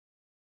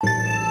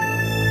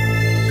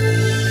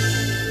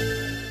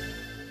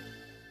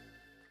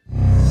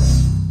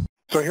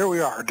So here we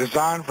are,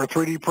 Design for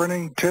 3D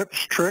Printing Tips,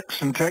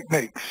 Tricks, and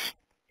Techniques.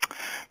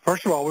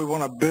 First of all, we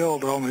want to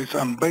build on these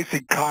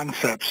basic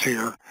concepts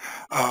here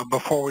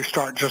before we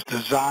start just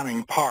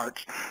designing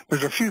parts.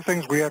 There's a few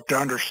things we have to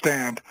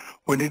understand.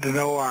 We need to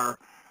know our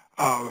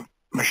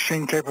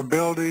machine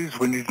capabilities.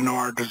 We need to know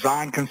our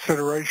design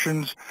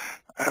considerations.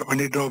 We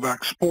need to know about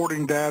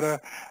exporting data.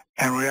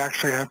 And we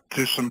actually have to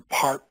do some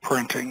part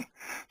printing.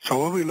 So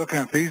we'll be looking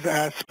at these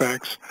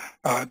aspects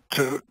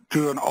to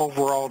do an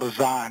overall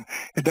design.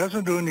 It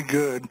doesn't do any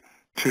good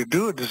to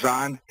do a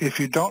design if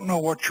you don't know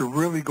what you're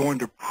really going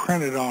to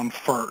print it on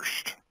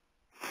first.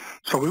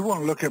 So we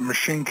want to look at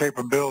machine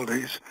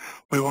capabilities.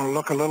 We want to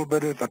look a little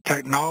bit at the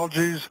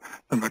technologies,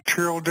 the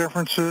material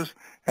differences,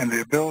 and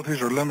the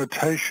abilities or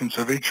limitations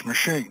of each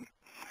machine.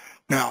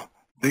 Now,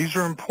 these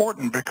are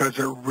important because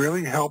it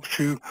really helps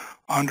you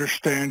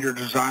understand your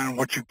design and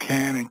what you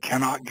can and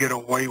cannot get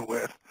away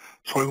with.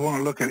 So we want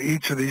to look at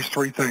each of these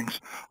three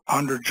things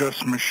under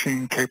just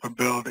machine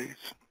capabilities.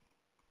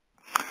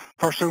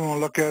 First thing we want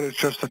to look at is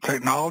just the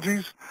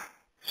technologies.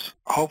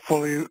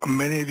 Hopefully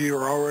many of you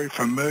are already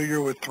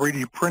familiar with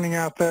 3D printing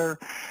out there,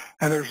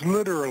 and there's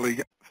literally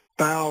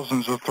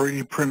thousands of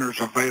 3D printers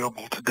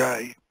available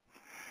today.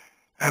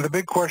 And the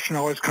big question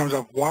always comes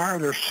up, why are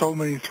there so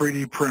many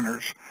 3D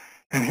printers?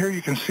 And here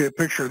you can see a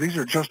picture. These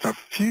are just a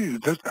few.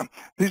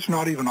 These are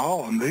not even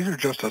all of them. These are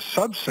just a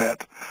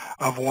subset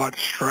of what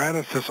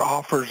Stratasys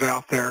offers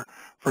out there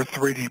for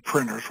 3D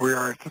printers. We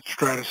are a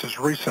Stratasys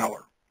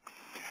reseller.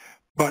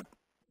 But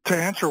to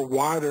answer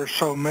why there's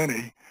so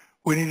many,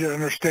 we need to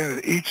understand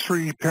that each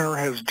 3D printer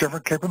has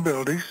different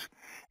capabilities.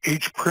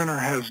 Each printer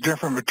has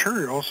different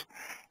materials.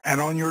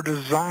 And on your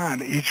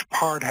design, each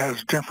part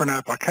has different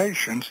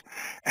applications,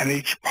 and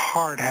each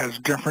part has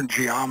different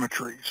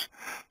geometries.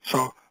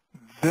 So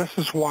this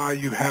is why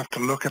you have to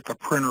look at the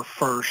printer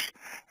first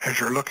as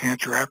you're looking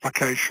at your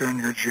application,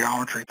 your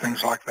geometry,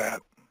 things like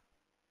that.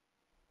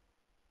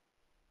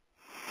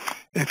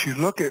 If you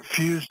look at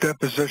fused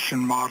deposition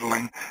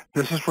modeling,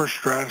 this is where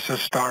Stratasys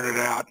started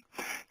out,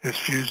 is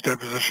fused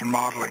deposition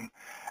modeling.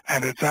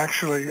 And it's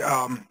actually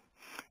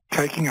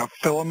taking a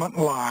filament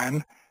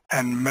line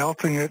and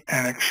melting it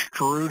and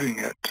extruding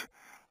it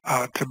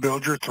to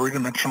build your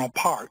three-dimensional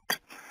part.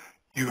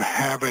 You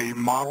have a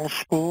model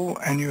spool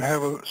and you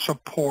have a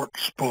support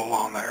spool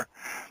on there.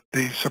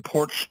 The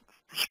support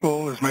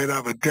spool is made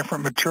out of a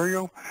different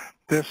material.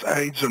 This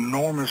aids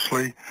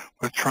enormously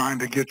with trying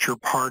to get your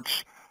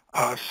parts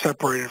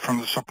separated from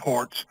the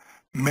supports.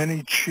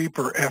 Many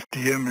cheaper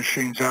FDM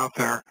machines out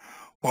there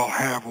will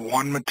have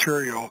one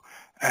material,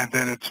 and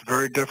then it's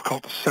very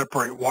difficult to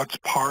separate what's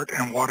part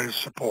and what is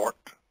support.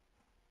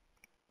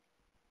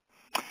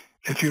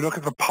 If you look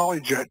at the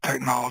PolyJet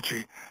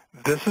technology,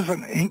 this is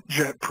an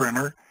inkjet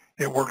printer.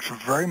 It works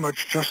very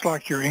much just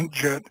like your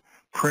inkjet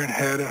print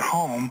head at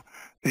home.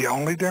 The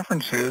only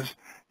difference is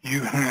you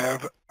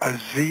have a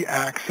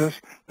Z-axis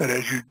that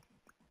as you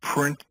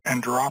print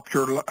and drop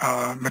your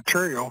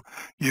material,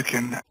 you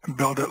can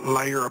build it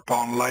layer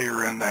upon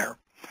layer in there.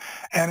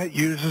 And it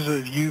uses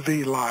a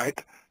UV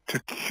light to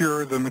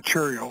cure the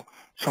material.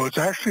 So it's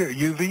actually a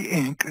UV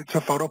ink. It's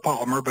a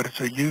photopolymer, but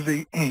it's a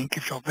UV ink,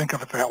 if you'll think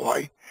of it that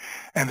way.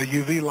 And the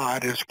UV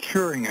light is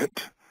curing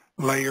it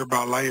layer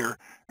by layer.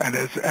 And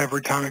as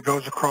every time it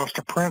goes across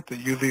the print, the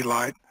UV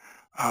light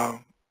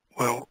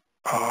will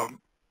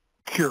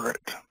cure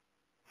it.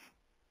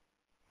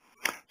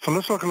 So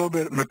let's look a little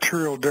bit at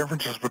material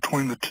differences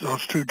between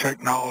those two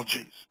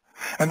technologies.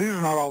 And these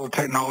are not all the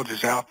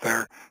technologies out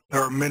there.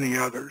 There are many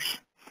others.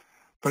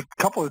 But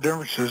a couple of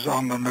differences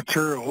on the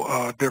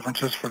material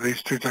differences for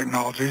these two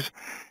technologies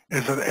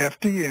is that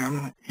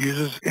FDM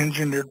uses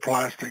engineered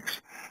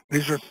plastics.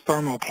 These are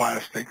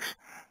thermoplastics.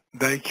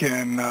 They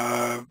can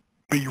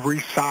be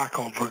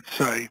recycled, let's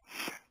say.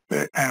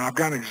 And I've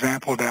got an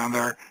example down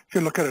there. If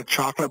you look at a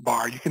chocolate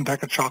bar, you can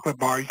take a chocolate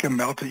bar, you can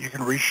melt it, you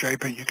can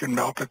reshape it, you can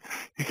melt it,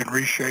 you can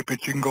reshape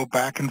it, you can go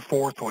back and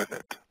forth with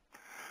it.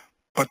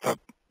 But the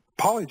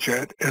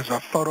PolyJet is a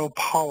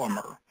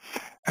photopolymer.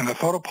 And the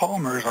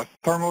photopolymer is a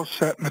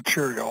thermoset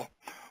material.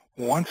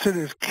 Once it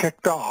is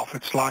kicked off,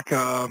 it's like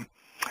a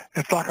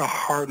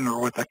hardener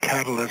with a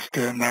catalyst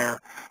in there,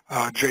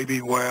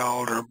 JB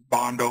Weld or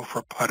Bondo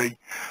for putty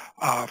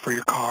for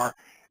your car.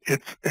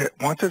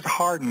 Once it's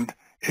hardened,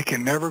 it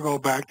can never go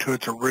back to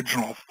its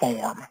original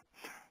form.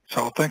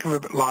 So think of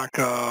it like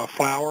a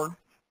flour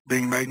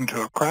being made into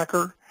a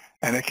cracker,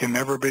 and it can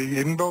never be,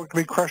 even though it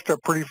can be crushed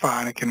up pretty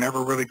fine, it can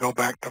never really go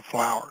back to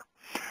flour.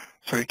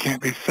 So it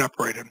can't be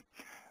separated.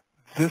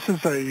 This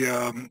is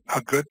a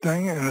good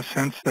thing in the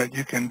sense that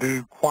you can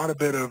do quite a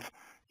bit of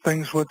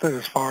things with it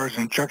as far as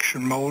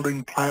injection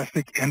molding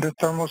plastic into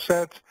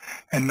thermosets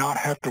and not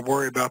have to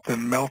worry about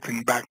them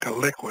melting back to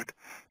liquid.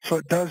 So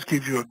it does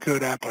give you a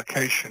good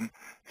application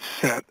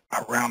set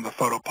around the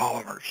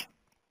photopolymers.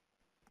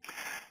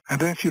 And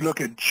then if you look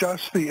at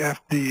just the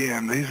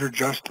FDM, these are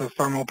just the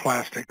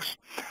thermoplastics.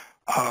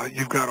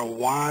 You've got a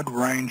wide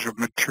range of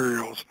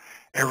materials,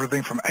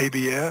 everything from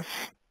ABS.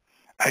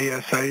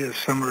 ASA is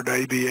similar to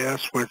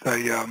ABS with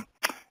a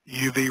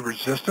UV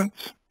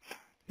resistance.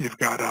 You've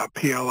got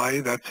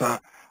PLA, that's a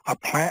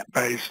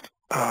plant-based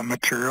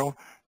material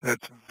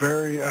that's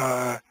very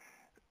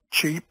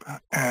cheap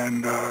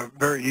and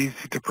very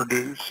easy to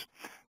produce.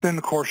 Then,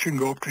 of course, you can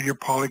go up to your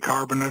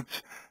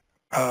polycarbonates,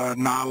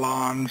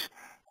 nylons.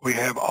 We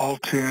have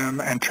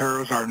Ultim and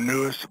Teros, our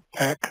newest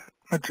PEC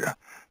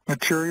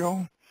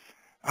material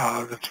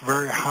that's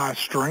very high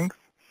strength,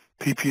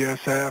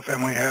 PPSF,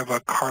 and we have a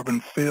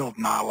carbon-filled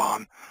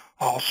nylon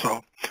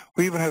also.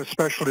 We even have a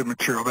specialty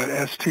material, that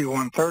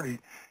ST130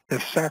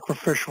 is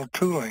sacrificial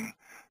tooling.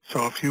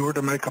 So if you were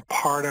to make a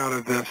part out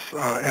of this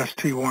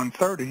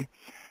ST130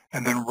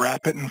 and then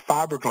wrap it in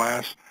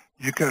fiberglass,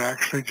 you could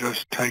actually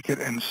just take it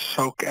and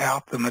soak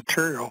out the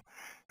material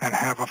and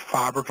have a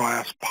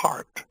fiberglass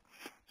part.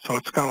 So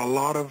it's got a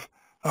lot of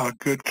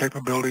good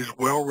capabilities,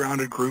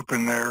 well-rounded group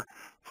in there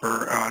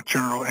for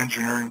general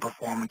engineering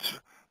performance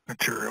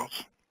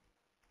materials.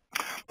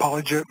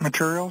 Polyjet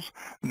materials,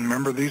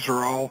 remember these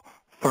are all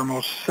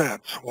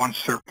thermosets.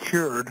 Once they're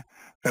cured,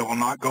 they will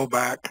not go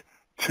back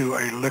to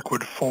a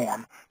liquid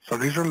form. So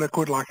these are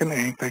liquid like an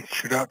ink. They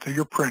shoot out to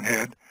your print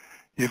head.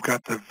 You've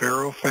got the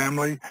Vero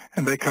family,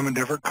 and they come in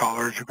different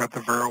colors. You've got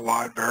the Vero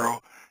white,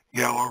 Vero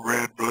yellow,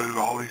 red, blue,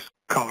 all these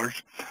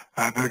colors.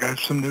 They've got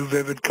some new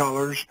vivid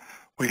colors.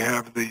 We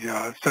have the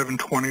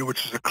 720,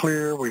 which is a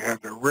clear. We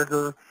have the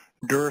Rigor,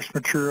 Durus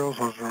materials.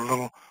 Those are a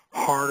little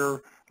harder,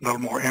 a little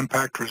more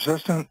impact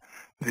resistant.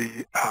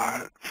 The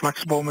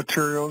flexible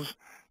materials,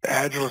 the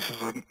Agilis is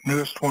the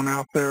newest one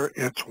out there.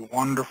 It's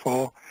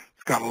wonderful.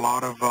 It's got a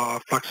lot of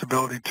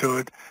flexibility to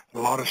it, a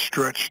lot of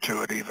stretch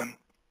to it even.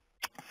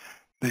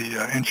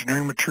 The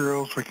engineering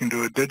materials, we can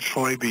do a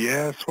digital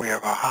ABS. We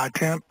have a high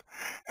temp.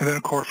 And then,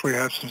 of course, we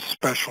have some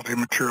specialty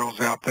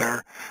materials out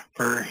there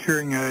for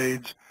hearing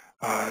aids,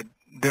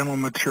 dental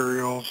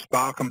materials,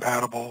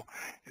 biocompatible.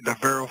 The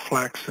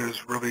VeroFlex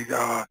is really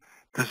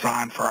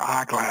designed for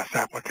eyeglass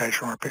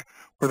application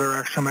where they're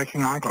actually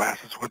making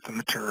eyeglasses with the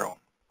material.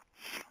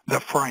 The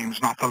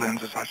frames, not the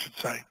lenses, I should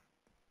say.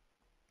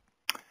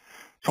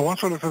 So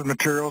once we look at the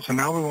materials, and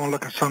now we want to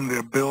look at some of the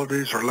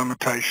abilities or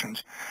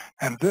limitations.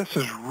 And this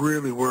is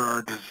really where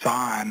our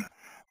design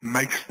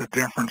makes the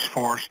difference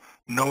for us,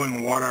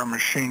 knowing what our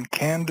machine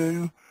can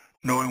do,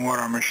 knowing what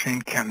our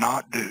machine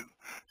cannot do.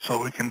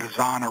 So we can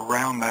design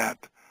around that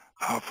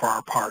for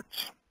our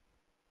parts.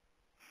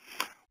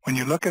 When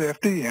you look at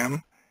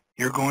FDM,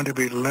 you're going to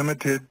be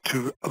limited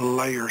to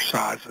layer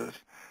sizes.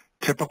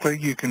 Typically,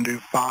 you can do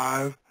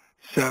 5,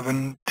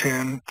 7,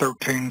 10,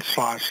 13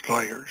 sliced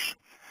layers.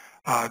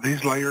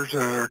 These layers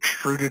that are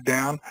extruded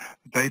down,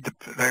 they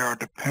are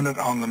dependent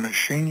on the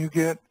machine you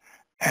get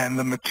and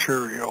the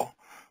material.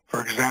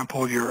 For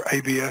example, your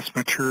ABS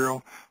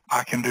material,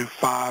 I can do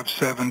 5,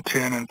 7,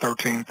 10, and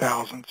 13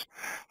 thousandths.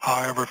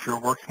 However, if you're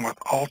working with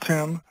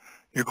Ultim,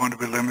 you're going to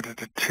be limited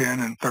to 10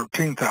 and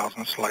 13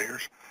 thousandths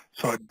layers.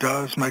 So it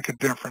does make a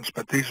difference,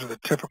 but these are the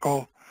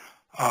typical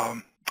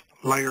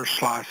layer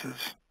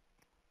slices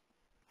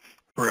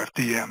for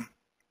FDM.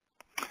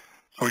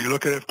 So you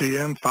look at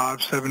FDM,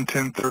 5, 7,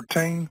 10,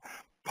 13,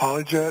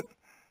 Polyjet,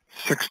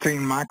 16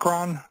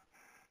 micron.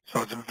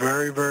 So it's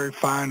very, very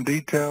fine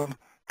detailed,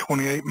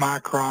 28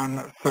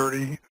 micron,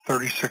 30,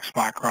 36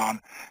 micron.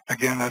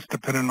 Again, that's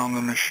dependent on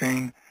the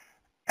machine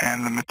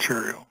and the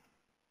material.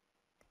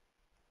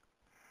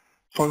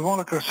 So we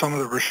want to look at some of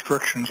the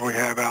restrictions we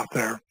have out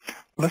there.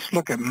 Let's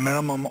look at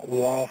minimum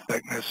wall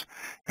thickness.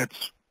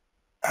 It's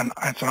an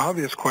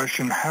obvious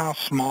question, how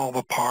small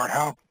the part,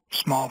 how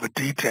small the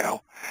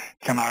detail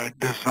can I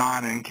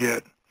design and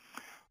get?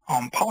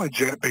 On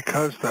Polyjet,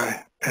 because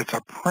it's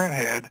a print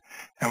head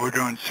and we're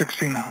doing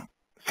 600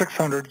 by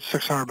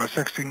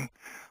 1600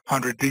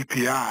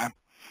 DPI,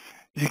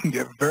 you can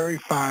get very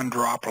fine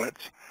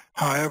droplets.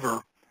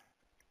 However,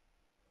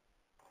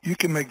 you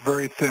can make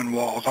very thin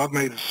walls. I've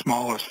made as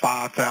small as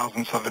 5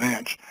 thousandths of an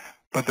inch,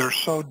 but they're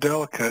so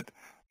delicate,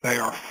 they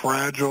are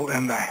fragile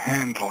in the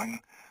handling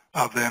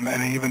of them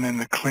and even in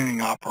the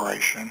cleaning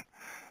operation.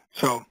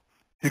 So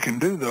you can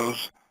do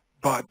those,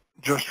 but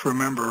just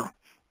remember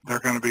they're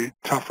going to be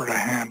tougher to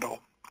handle.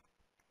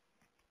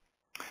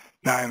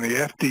 Now in the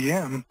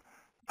FDM,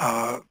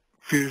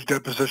 fused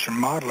deposition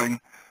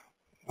modeling,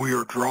 we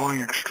are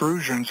drawing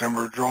extrusions and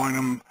we're drawing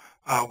them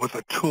with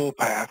a tool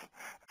path.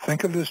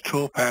 Think of this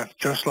tool path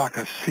just like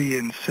a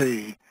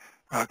CNC,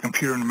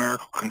 computer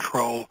numerical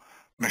control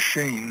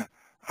machine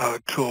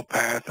tool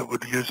path that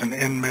would use an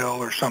end mill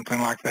or something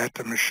like that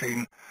to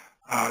machine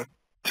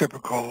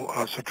typical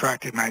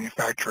subtractive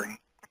manufacturing.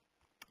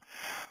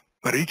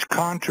 But each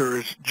contour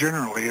is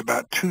generally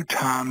about 2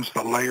 times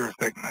the layer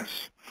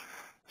thickness.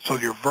 So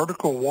your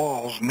vertical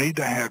walls need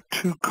to have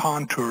 2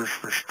 contours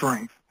for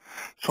strength.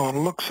 So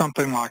it'll look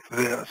something like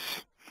this.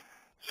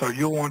 So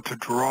you'll want to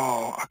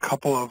draw a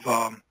couple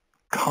of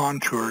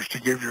contours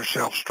to give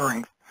yourself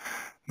strength.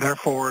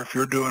 Therefore, if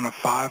you're doing a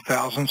 5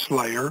 thousandths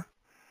layer,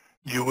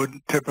 you would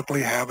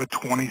typically have a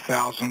 20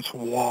 thousandths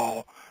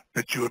wall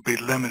that you would be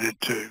limited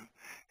to.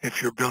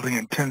 If you're building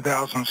in 10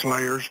 thousandths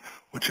layers,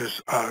 which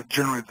is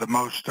generally the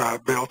most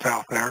built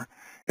out there,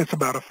 it's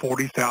about a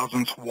 40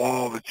 thousandths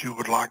wall that you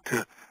would like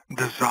to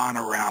design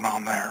around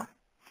on there.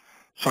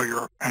 So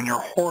your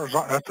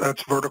horizontal,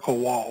 that's vertical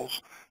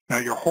walls. Now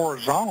your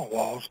horizontal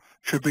walls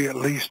should be at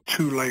least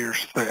 2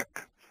 layers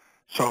thick.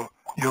 So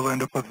you'll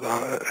end up with,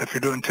 if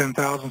you're doing 10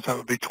 thousandths, that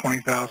would be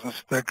 20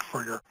 thousandths thick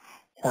for your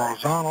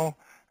horizontal,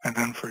 and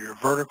then for your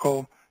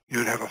vertical,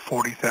 you'd have a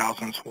 40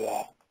 thousandths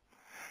wall.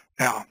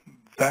 Now,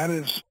 that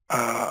is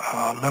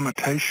a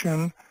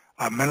limitation,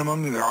 a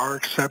minimum. There are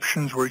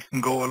exceptions where you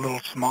can go a little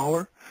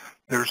smaller.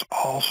 There's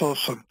also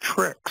some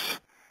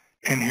tricks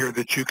in here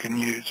that you can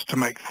use to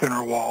make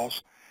thinner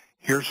walls.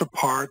 Here's a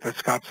part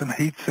that's got some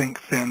heat sink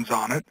fins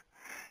on it.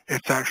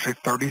 It's actually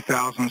 30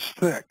 thousandths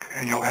thick,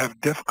 and you'll have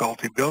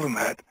difficulty building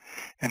that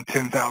in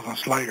 10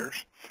 thousandths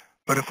layers.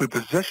 But if we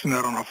position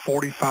that on a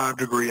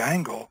 45-degree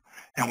angle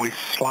and we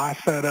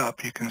slice that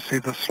up, you can see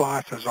the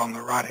slices on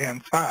the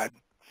right-hand side.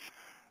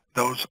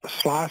 Those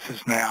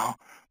slices now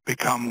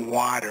become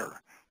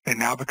wider. They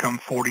now become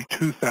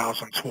 42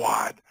 thousandths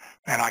wide,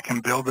 and I can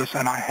build this,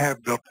 and I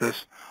have built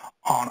this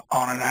on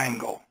an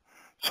angle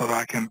so that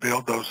I can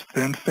build those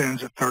thin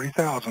fins at 30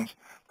 thousandths.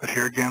 But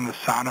here again, the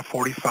sine of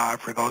 45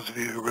 for those of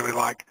you who really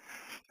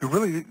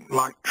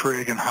like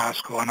trig in high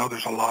school. I know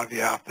there's a lot of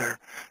you out there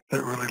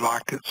that really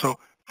liked it. So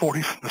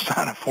the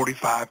sine of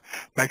 45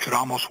 makes it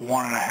almost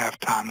 1.5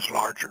 times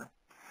larger.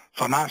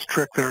 So a nice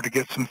trick there to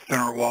get some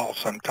thinner walls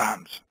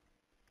sometimes.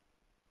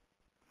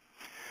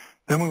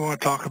 Then we want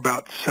to talk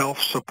about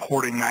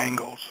self-supporting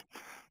angles.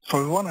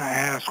 So we want to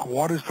ask,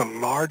 what is the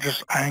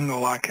largest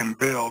angle I can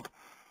build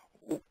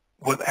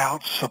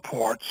without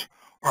supports?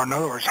 Or in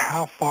other words,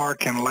 how far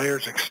can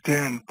layers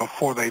extend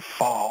before they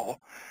fall?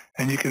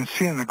 And you can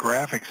see in the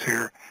graphics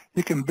here,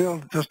 you can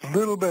build just a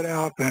little bit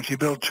out, and if you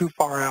build too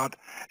far out,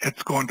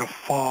 it's going to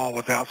fall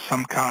without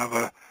some kind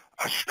of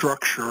a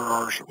structure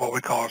or what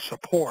we call a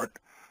support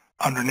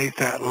underneath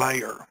that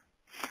layer.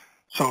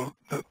 So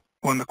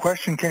when the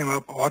question came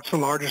up, what's the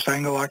largest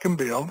angle I can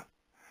build?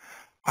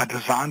 I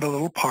designed a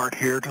little part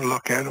here to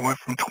look at. It went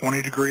from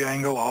 20-degree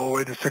angle all the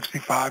way to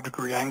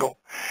 65-degree angle,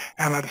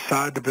 and I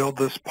decided to build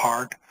this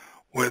part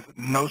with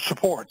no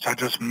supports. I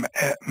just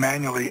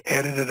manually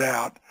edited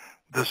out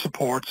the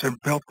supports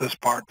and built this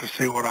part to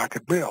see what I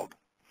could build.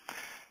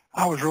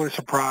 I was really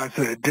surprised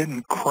that it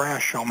didn't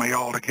crash on me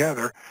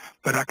altogether,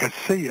 but I could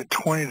see at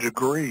 20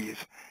 degrees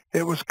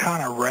it was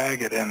kind of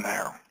ragged in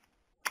there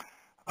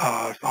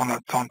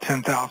on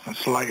 10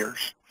 thousandths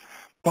layers.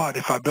 But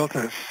if I built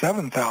it at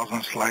 7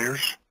 thousandths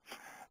layers,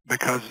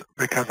 because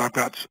I've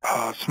got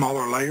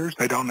smaller layers,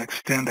 they don't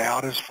extend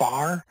out as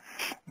far.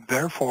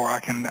 Therefore, I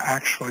can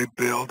actually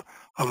build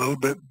a little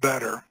bit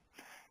better.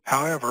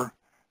 However,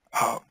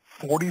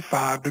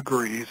 45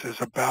 degrees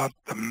is about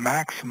the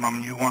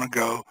maximum you want to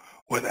go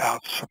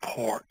without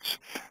supports.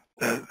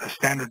 The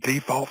standard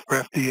default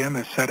for FDM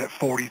is set at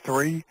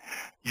 43.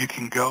 You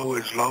can go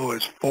as low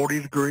as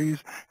 40 degrees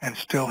and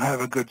still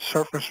have a good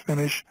surface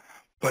finish,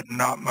 but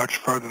not much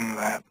further than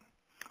that.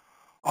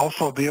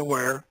 Also be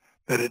aware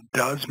that it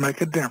does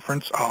make a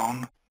difference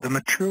on the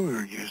material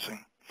you're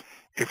using.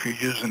 If you're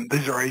using,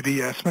 these are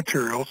ABS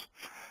materials,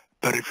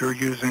 but if you're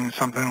using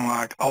something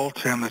like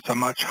Ultim that's a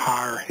much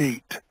higher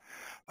heat,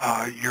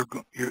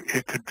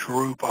 it could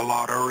droop a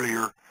lot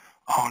earlier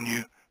on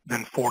you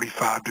than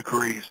 45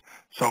 degrees.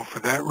 So for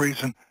that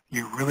reason,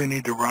 you really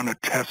need to run a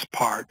test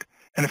part.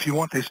 And if you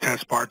want these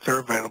test parts, they're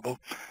available,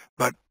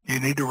 but you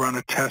need to run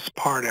a test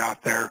part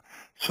out there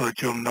so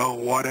that you'll know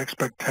what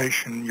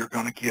expectation you're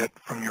going to get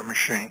from your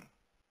machine.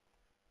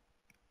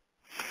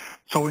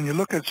 So when you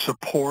look at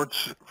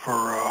supports for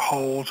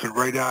holes and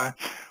radii,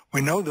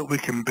 we know that we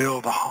can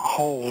build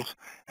holes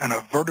in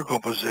a vertical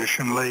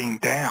position laying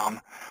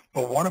down,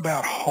 but what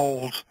about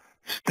holes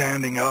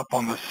standing up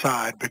on the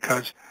side?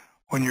 Because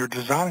when you're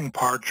designing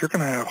parts, you're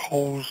going to have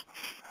holes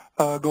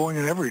going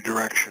in every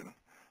direction.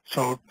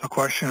 So the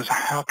question is,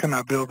 how can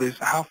I build these?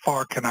 How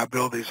far can I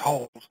build these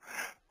holes?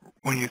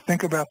 When you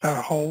think about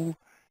that hole,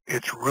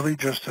 it's really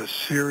just a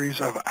series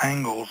of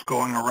angles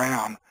going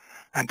around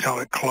until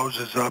it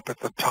closes up at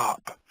the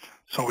top.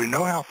 So we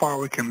know how far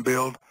we can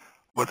build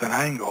with an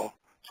angle.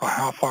 So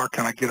how far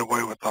can I get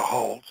away with the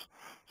holes?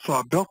 So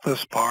I built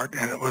this part,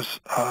 and it was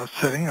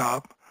sitting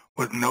up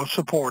with no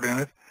support in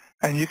it.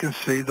 And you can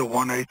see the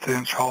 1/8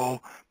 inch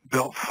hole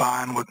built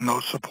fine with no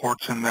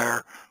supports in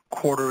there.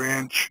 1/4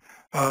 inch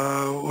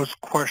was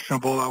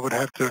questionable. I would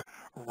have to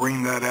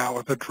ream that out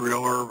with a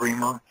drill or a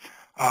reamer.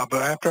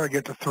 But after I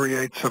get to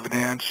 3/8 of an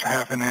inch,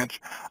 1/2 an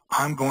inch,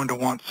 I'm going to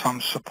want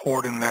some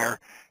support in there.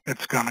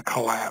 It's going to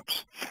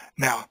collapse.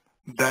 Now,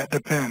 that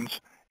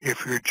depends.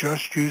 If you're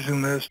just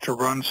using this to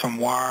run some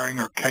wiring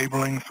or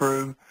cabling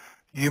through,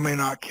 you may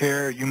not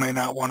care. You may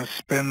not want to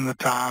spend the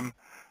time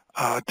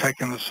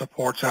taking the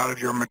supports out of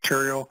your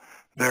material.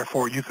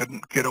 Therefore, you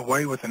could get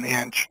away with an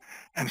inch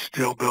and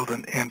still build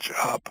an inch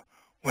up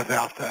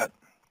without that.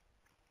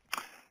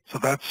 So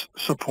that's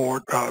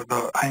support,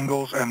 the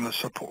angles and the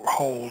support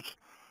holes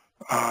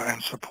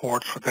and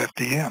supports with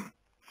FDM.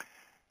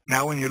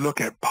 Now, when you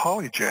look at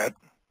PolyJet,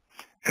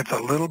 it's a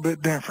little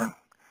bit different.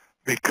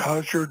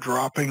 Because you're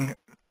dropping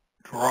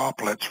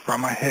droplets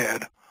from a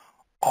head,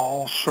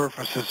 all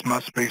surfaces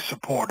must be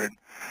supported.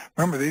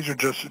 Remember, these are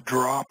just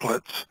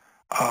droplets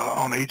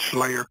on each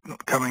layer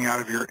coming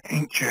out of your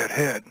inkjet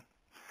head.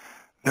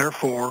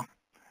 Therefore,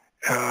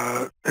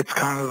 it's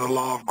kind of the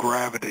law of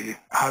gravity.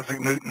 Isaac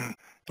Newton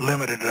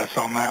limited us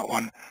on that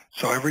one,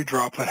 so every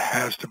droplet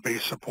has to be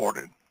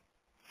supported.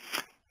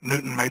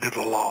 Newton made it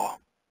a law.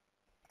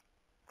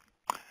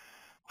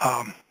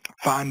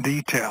 Fine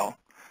detail.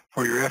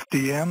 For your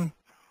FDM,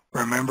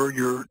 remember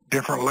your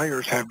different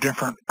layers have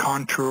different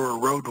contour or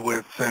road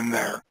widths in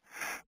there.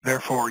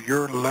 Therefore,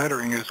 your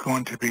lettering is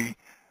going to be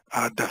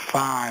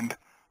defined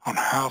on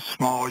how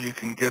small you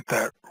can get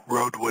that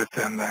road width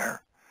in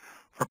there.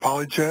 For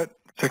PolyJet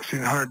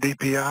 1600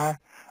 DPI,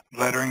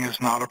 lettering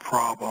is not a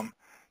problem.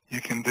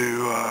 You can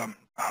do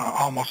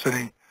almost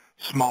any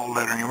small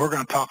lettering. And we're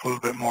going to talk a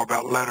little bit more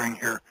about lettering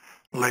here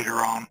later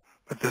on,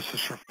 but this is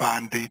for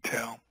fine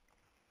detail.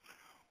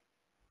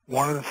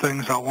 One of the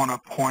things I want to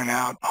point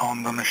out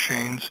on the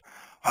machines,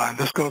 and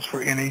this goes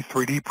for any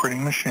 3D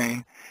printing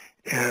machine,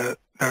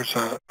 there's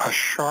a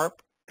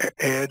sharp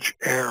edge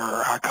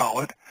error, I call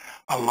it.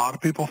 A lot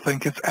of people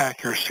think it's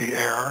accuracy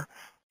error.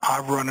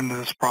 I've run into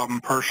this problem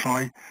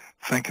personally,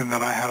 thinking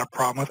that I had a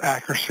problem with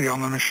accuracy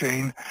on the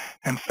machine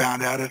and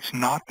found out it's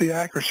not the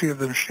accuracy of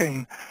the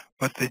machine,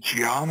 but the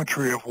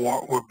geometry of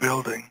what we're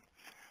building.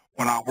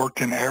 When I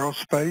worked in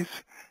aerospace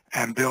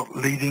and built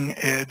leading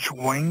edge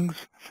wings,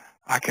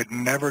 I could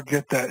never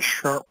get that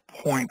sharp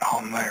point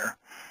on there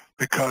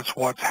because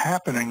what's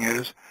happening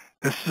is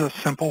this is a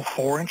simple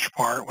 4-inch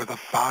part with a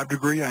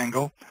 5-degree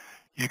angle.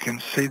 You can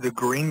see the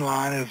green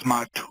line is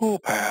my tool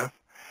path,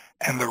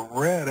 and the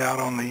red out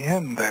on the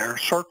end there,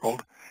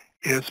 circled,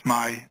 is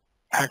my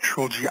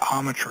actual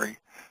geometry.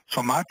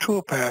 So my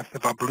tool path,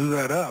 if I blew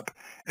that up,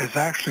 is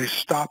actually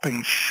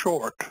stopping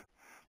short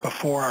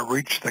before I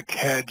reach the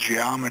CAD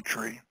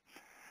geometry.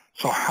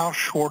 So how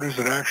short is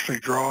it actually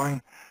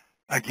drawing?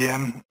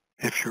 Again,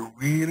 if you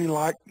really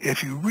like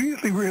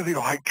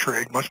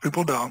trig, most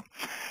people don't,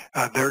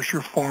 there's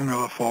your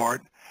formula for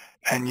it.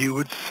 And you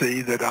would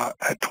see that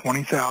at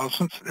 20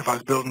 thousandths, if I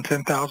was building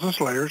 10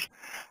 thousandths layers,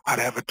 I'd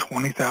have a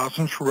 20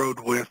 thousandths road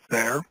width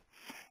there.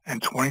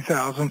 And 20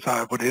 thousandths,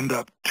 I would end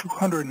up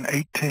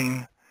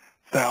 218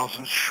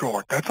 thousandths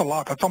short. That's a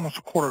lot. That's almost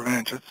a quarter of an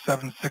inch. It's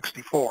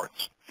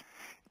 7/64ths.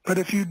 But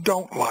if you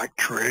don't like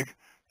trig,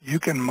 you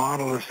can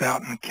model this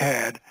out in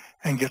CAD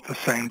and get the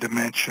same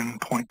dimension,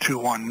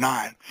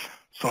 0.219.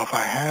 So if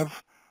I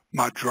have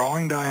my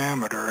drawing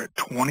diameter at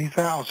 20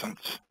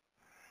 thousandths,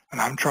 and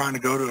I'm trying to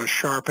go to a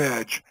sharp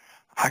edge,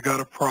 I got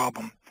a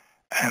problem.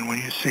 And when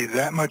you see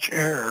that much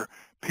error,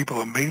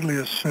 people immediately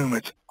assume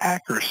it's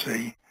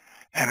accuracy,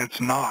 and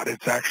it's not.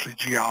 It's actually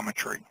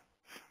geometry.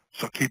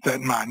 So keep that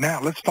in mind.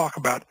 Now let's talk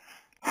about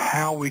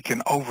how we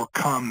can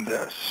overcome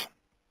this.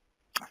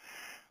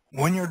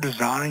 When you're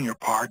designing your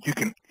part, you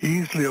can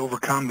easily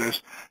overcome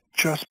this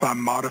just by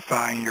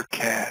modifying your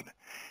CAD.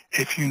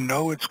 If you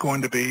know it's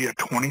going to be a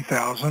 20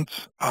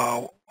 thousandths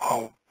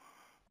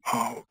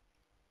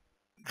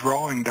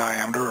drawing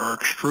diameter or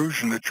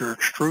extrusion that you're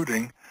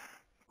extruding,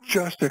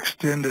 just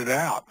extend it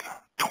out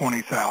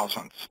 20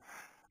 thousandths.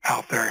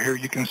 Out there, here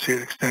you can see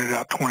it extended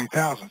out 20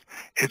 thousandths.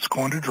 It's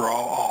going to draw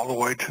all the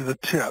way to the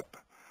tip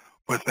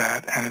with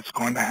that, and it's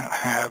going to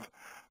have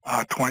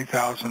 20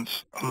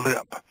 thousandths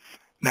lip.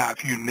 Now,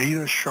 if you need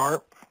a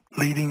sharp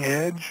leading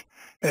edge,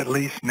 at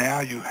least now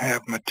you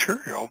have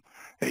material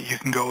that you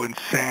can go and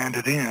sand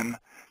it in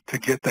to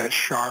get that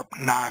sharp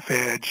knife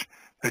edge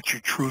that you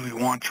truly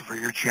want for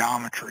your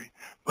geometry.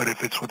 But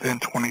if it's within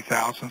 20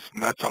 thousandths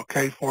and that's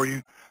okay for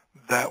you,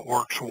 that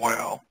works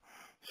well.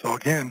 So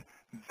again,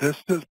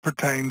 this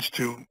pertains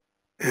to,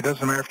 it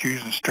doesn't matter if you're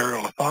using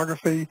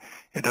stereolithography,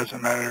 it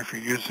doesn't matter if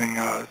you're using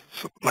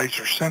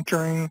laser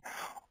sintering,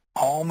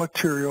 all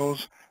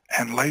materials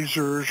and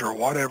lasers or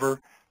whatever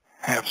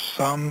have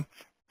some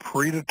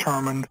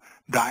predetermined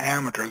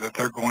diameter that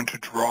they're going to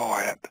draw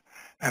at.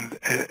 And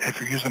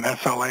if you're using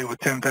SLA with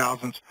 10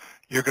 thousandths,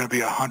 you're going to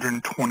be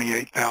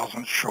 128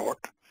 thousandths short.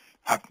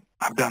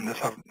 I've done this.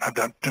 I've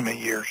done it too many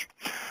years.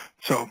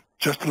 So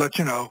just to let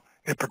you know,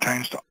 it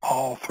pertains to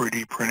all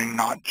 3D printing,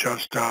 not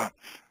just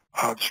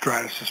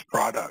Stratasys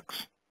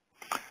products.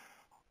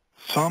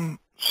 Some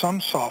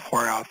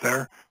software out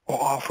there will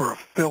offer a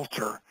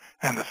filter,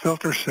 and the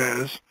filter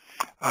says,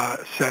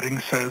 setting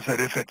says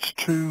that if it's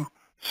too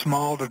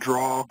small to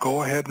draw,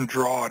 go ahead and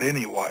draw it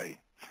anyway,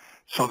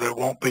 so that it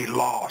won't be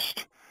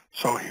lost.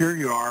 So here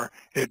you are,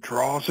 it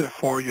draws it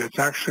for you. It's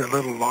actually a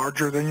little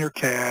larger than your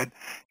CAD.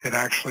 It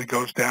actually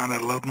goes down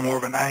at a little more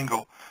of an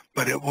angle,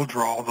 but it will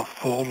draw the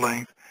full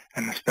length.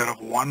 And instead of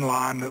one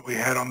line that we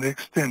had on the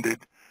extended,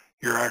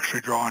 you're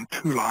actually drawing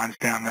 2 lines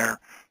down there.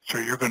 So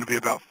you're going to be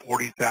about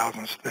 40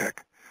 thousandths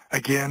thick.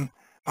 Again,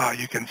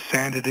 you can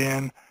sand it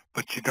in,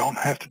 but you don't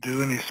have to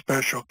do any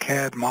special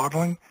CAD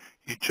modeling.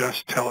 You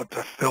just tell it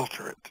to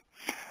filter it.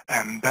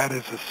 And that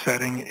is a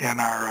setting in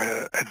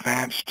our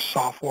advanced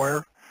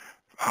software,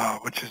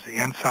 which is the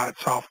Insight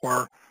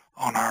software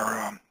on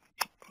our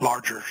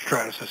larger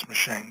Stratasys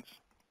machines.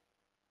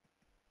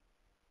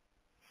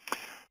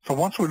 So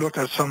once we looked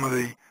at some of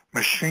the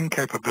machine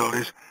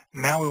capabilities,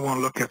 now we want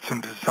to look at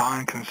some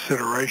design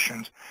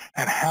considerations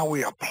and how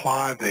we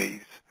apply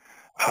these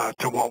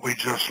to what we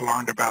just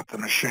learned about the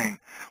machine.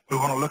 We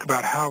want to look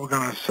about how we're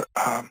going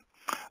to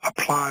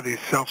apply these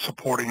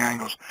self-supporting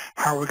angles,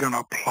 how we're going to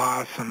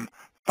apply some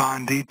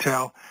fine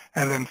detail,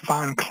 and then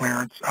fine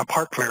clearance,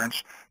 part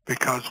clearance,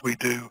 because we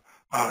do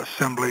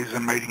assemblies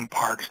and mating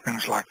parts,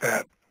 things like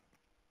that.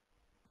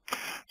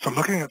 So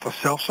looking at the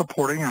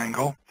self-supporting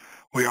angle,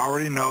 we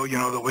already know,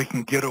 that we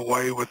can get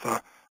away with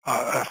a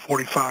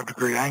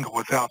 45-degree angle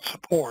without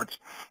supports.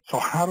 So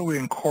how do we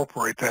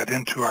incorporate that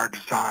into our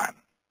design?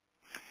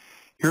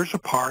 Here's a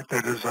part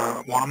that is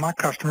one of my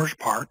customers'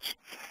 parts,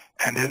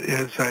 and it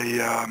is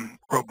a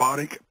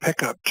robotic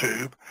pickup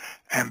tube,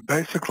 and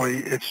basically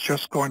it's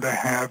just going to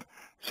have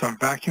some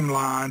vacuum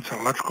lines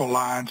and electrical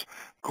lines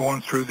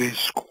going through these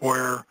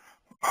square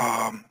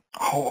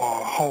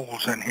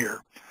holes in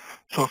here.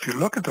 So if you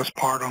look at this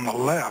part on the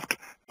left,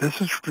 this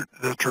is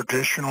the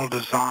traditional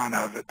design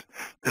of it.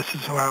 This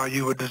is how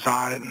you would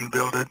design it and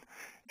build it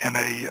in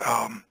a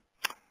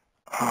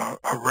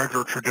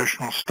regular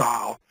traditional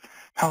style.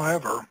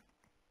 However,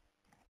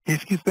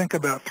 if you think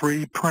about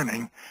 3D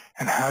printing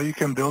and how you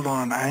can build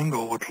on an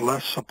angle with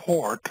less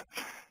support,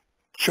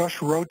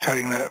 just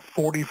rotating that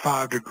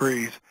 45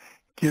 degrees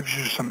gives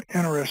you some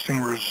interesting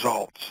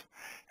results.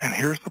 And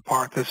here's the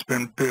part that's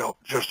been built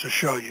just to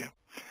show you.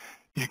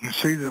 You can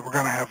see that we're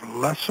going to have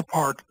less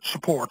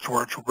supports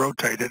where it's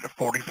rotated at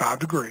 45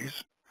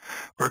 degrees.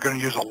 We're going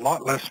to use a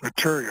lot less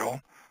material,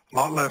 a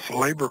lot less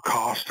labor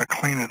cost to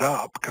clean it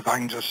up because I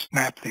can just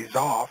snap these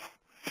off,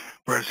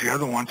 whereas the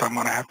other ones I'm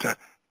going to have to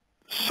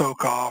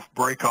soak off,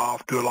 break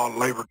off, do a lot of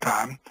labor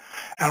time,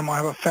 and I'm going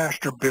to have a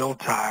faster build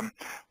time.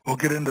 We'll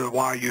get into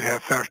why you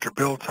have faster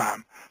build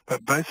time,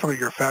 but basically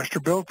your faster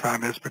build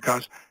time is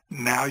because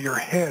now your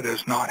head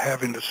is not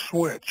having to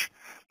switch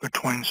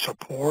between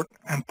support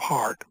and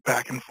part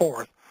back and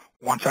forth.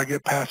 Once I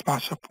get past my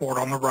support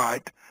on the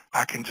right,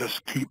 I can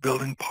just keep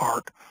building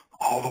part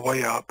all the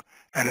way up,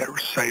 and it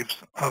saves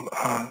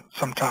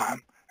some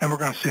time. And we're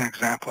going to see an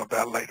example of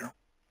that later.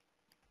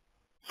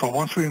 So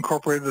once we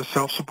incorporated the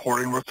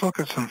self-supporting, let's look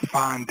at some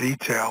fine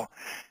detail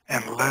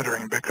and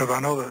lettering, because I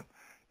know that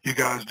you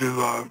guys do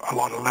a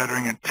lot of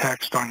lettering and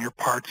text on your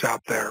parts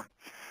out there.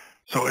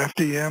 So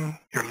FDM,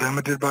 you're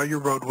limited by your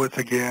road width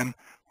again,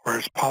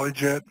 whereas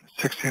PolyJet,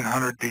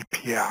 1600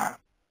 DPI.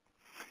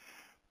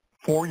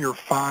 For your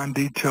fine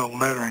detail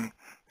lettering,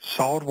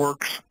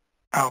 SOLIDWORKS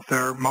out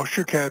there, most of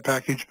your CAD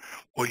package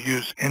will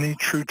use any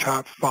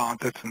TrueType font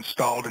that's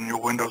installed in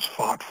your Windows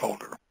font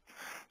folder.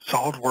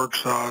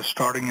 SOLIDWORKS,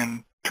 starting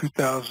in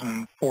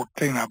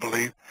 2014, I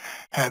believe,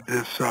 had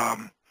this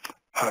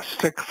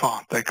stick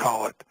font, they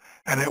call it,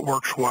 and it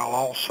works well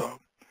also.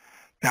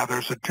 Now,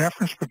 there's a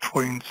difference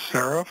between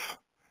serif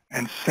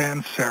and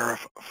sans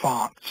serif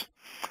fonts.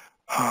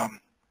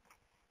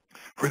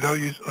 For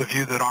those of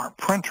you that aren't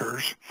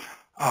printers,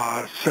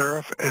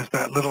 serif is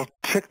that little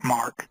tick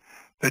mark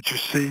that you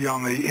see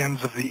on the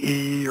ends of the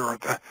E or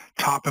the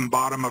top and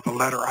bottom of the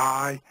letter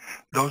I.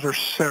 Those are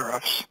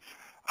serifs.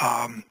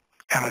 And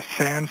a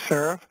sans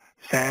serif,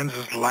 sans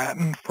is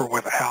Latin for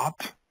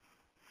without.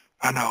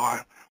 I know,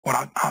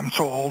 I'm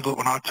so old that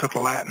when I took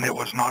Latin, it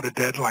was not a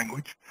dead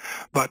language.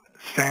 But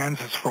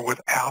sans is for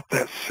without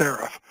that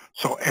serif.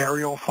 So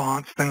Arial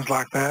fonts, things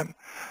like that.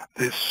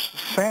 This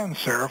sans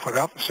serif,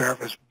 without the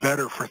serif, is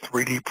better for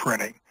 3D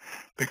printing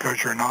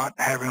because you're not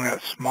having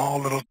that small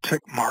little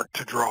tick mark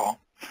to draw.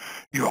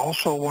 You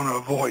also want to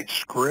avoid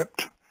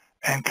script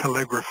and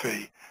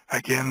calligraphy.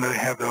 Again, they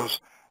have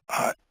those,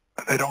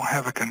 they don't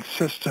have a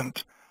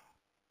consistent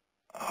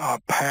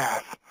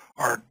path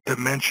or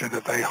dimension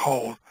that they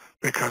hold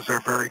because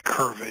they're very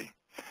curvy.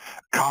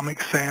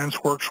 Comic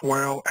Sans works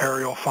well.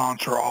 Arial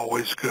fonts are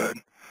always good.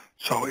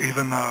 So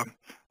even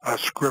a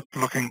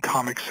script-looking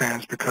Comic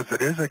Sans, because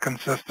it is a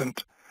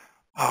consistent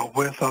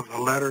width of the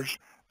letters,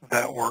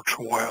 that works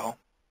well.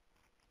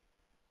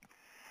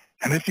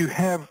 And if you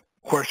have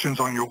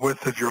questions on your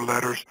width of your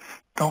letters,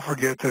 don't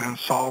forget that in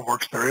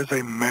SOLIDWORKS there is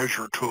a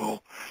measure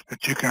tool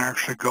that you can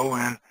actually go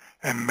in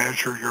and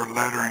measure your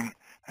lettering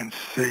and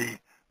see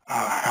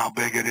how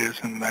big it is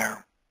in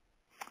there.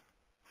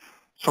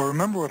 So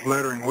remember, with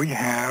lettering we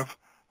have,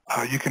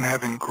 you can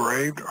have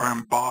engraved or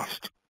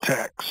embossed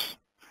text.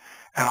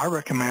 And I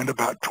recommend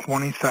about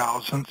 20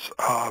 thousandths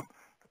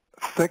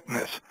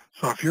thickness.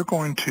 So if you're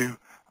going to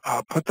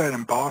put that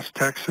embossed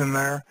text in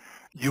there,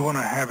 you want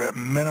to have a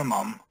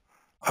minimum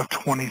of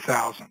 20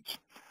 thousandths.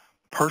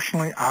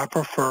 Personally, I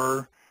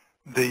prefer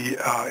the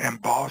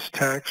embossed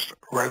text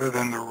rather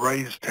than the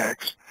raised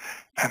text.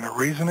 And the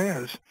reason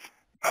is,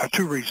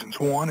 two reasons.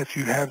 One, if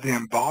you have the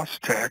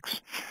embossed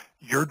text,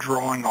 you're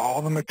drawing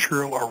all the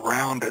material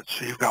around it,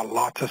 so you've got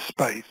lots of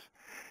space.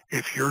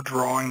 If you're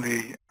drawing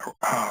the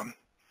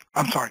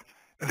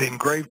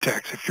engraved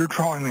text. If you're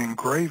drawing the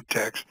engraved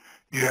text,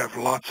 you have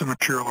lots of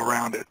material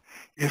around it.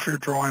 If you're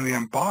drawing the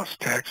embossed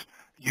text,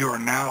 you are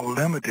now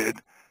limited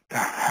to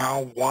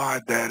how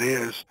wide that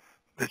is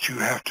that you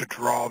have to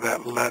draw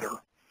that letter.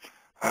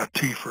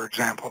 T, for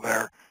example,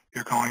 there,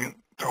 you're going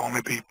to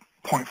only be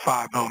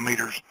 0.5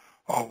 millimeters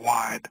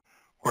wide,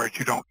 whereas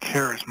you don't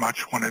care as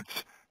much when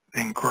it's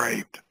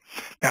engraved.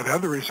 Now, the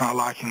other reason I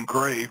like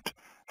engraved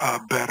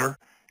better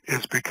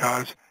is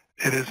because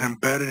it is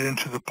embedded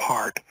into the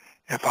part.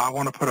 If I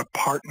want to put a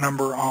part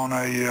number on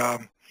a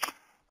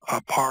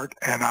part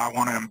and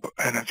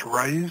and it's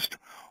raised,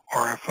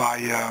 or if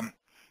I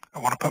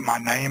want to put my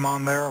name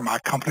on there or my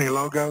company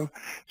logo,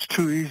 it's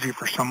too easy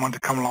for someone to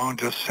come along and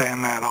just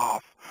sand that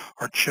off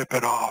or chip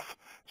it off.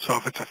 So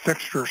if it's a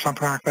fixture or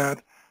something like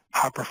that,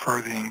 I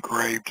prefer the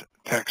engraved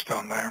text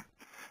on there.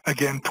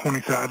 Again,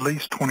 at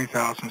least 20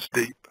 thousandths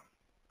deep.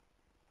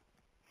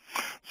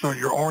 So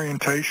your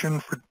orientation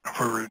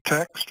for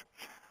text,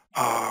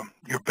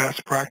 your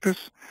best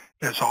practice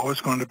is always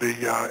going to be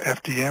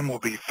FDM will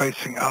be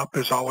facing up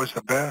is always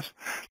the best.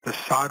 The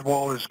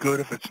sidewall is good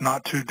if it's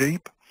not too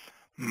deep.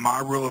 My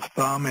rule of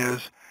thumb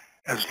is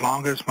as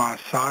long as my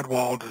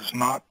sidewall does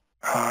not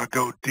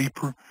go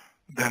deeper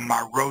than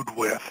my road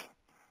width,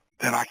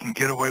 then I can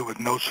get away with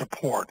no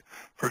support.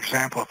 For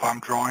example, if I'm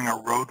drawing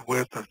a road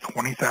width of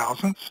 20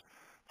 thousandths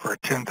for a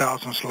 10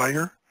 thousandths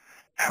layer,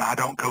 and I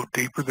don't go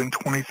deeper than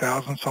 20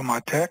 thousandths on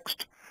my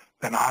text,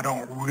 then I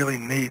don't really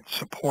need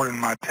support in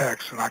my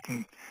text, and I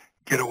can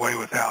get away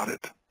without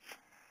it.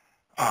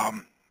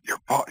 Your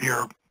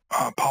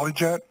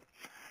polyjet,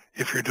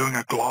 if you're doing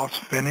a gloss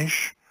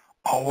finish,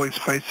 always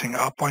facing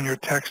up on your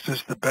text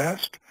is the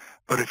best,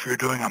 but if you're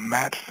doing a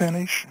matte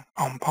finish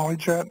on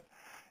polyjet,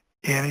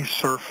 any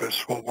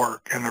surface will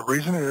work. And the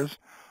reason is,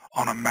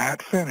 on a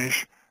matte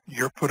finish,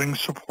 you're putting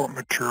support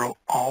material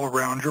all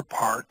around your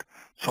part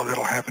so that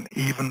it'll have an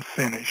even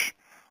finish.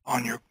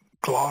 On your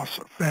gloss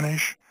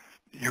finish,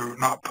 you're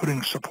not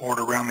putting support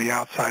around the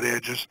outside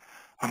edges.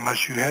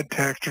 Unless you had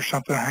text or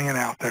something hanging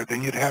out there,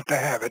 then you'd have to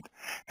have it,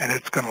 and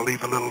it's going to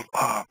leave a little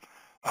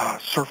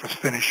surface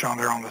finish on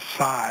there on the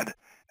side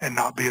and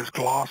not be as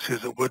glossy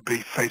as it would be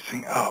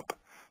facing up.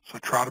 So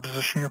try to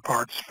position your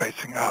parts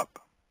facing up.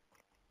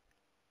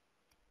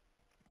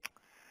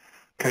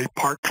 Okay,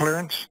 part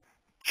clearance.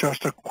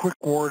 Just a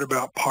quick word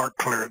about part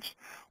clearance.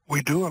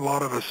 We do a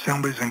lot of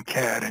assemblies in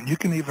CAD, and you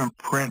can even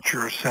print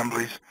your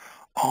assemblies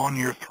on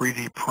your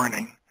 3D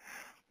printing.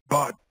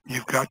 But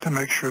you've got to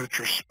make sure that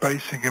your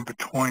spacing in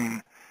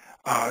between,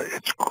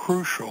 it's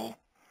crucial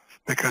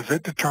because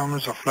it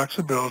determines the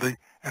flexibility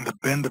and the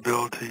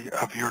bendability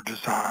of your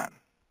design.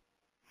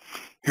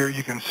 Here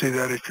you can see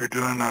that if you're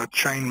doing a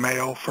chain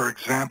mail, for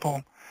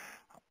example,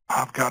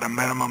 I've got a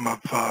minimum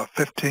of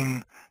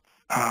 15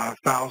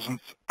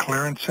 thousandths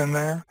clearance in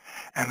there,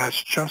 and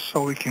that's just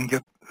so we can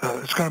get,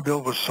 it's going to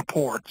build with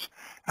supports,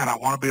 and I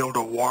want to be able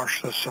to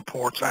wash the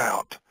supports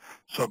out.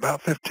 So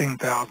about 15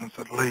 thousandths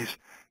at least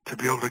to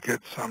be able to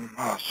get some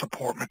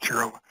support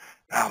material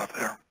out of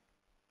there.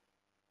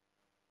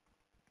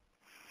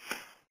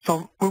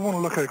 So we want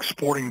to look at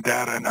exporting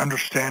data and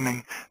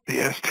understanding the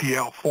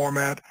STL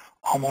format.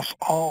 Almost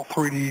all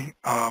 3D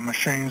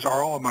machines, or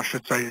all of them I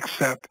should say,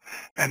 accept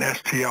an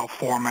STL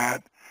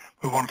format.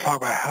 We want to talk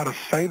about how to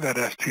save that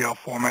STL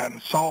format in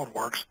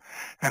SOLIDWORKS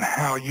and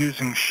how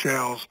using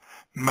shells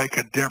make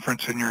a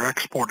difference in your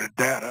exported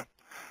data.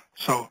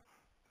 So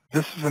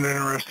this is an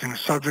interesting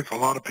subject. A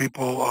lot of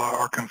people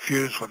are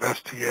confused with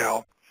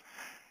STL.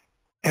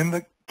 In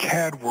the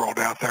CAD world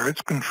out there,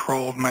 it's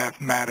controlled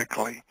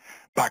mathematically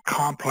by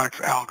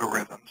complex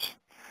algorithms.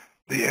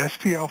 The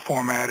STL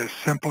format is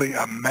simply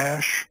a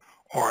mesh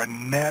or a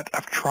net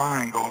of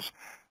triangles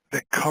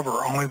that cover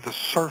only the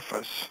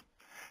surface,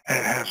 and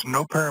it has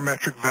no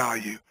parametric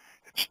value.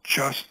 It's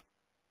just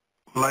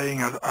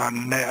laying a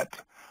net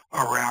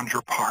around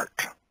your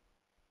part.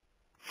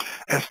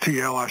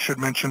 STL, I should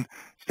mention,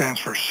 stands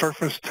for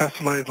Surface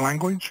Tessellated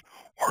Language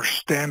or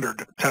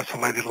Standard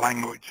Tessellated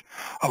Language.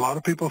 A lot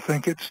of people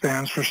think it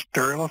stands for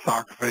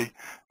stereolithography.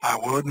 I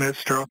will admit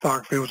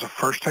stereolithography was the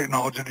first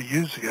technology to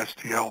use the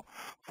STL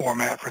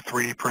format for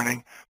 3D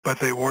printing, but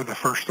they were the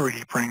first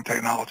 3D printing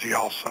technology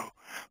also.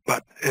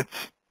 But it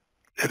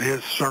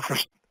is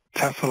surface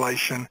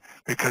tessellation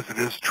because it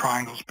is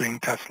triangles being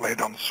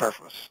tessellated on the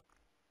surface.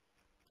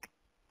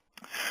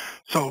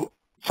 So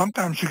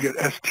sometimes you get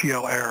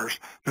STL errors.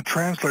 The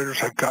translators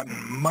have gotten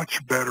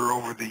much better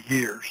over the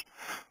years,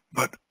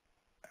 but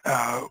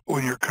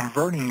when you're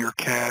converting your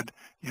CAD,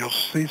 you'll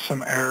see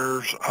some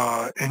errors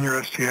in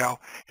your STL.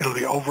 It'll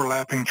be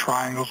overlapping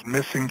triangles,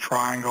 missing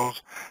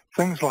triangles,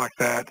 things like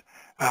that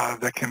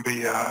that can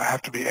be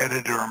have to be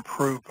edited or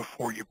improved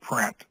before you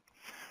print.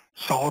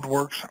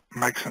 SOLIDWORKS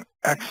makes an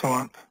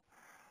excellent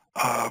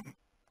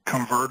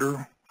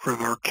converter for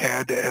their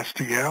CAD to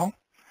STL,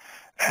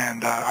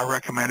 and I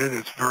recommend it.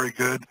 It's very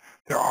good.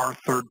 There are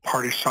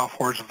third-party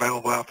softwares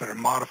available out there to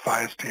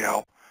modify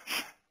STL.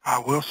 I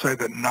will say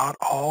that not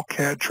all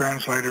CAD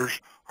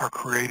translators are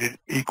created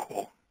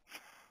equal.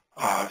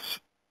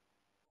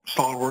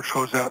 SOLIDWORKS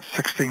goes out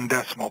 16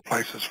 decimal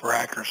places for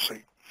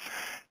accuracy.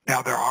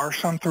 Now, there are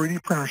some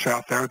 3D printers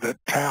out there that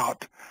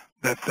tout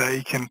that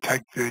they can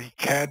take the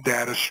CAD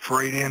data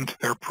straight into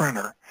their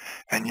printer,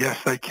 and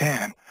yes, they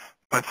can.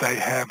 but they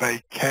have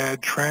a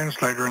CAD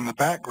translator in the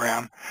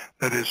background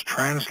that is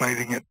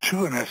translating it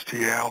to an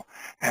STL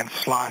and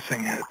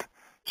slicing it.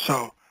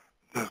 So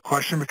the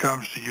question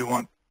becomes, do you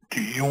want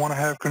to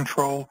have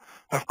control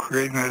of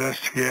creating that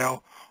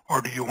STL,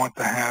 or do you want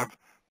to have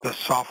the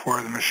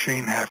software, the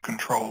machine, have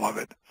control of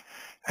it?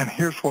 And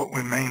here's what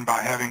we mean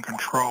by having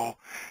control.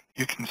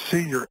 You can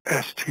see your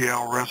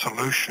STL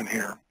resolution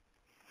here.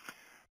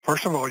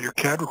 First of all, your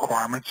CAD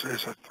requirements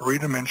is a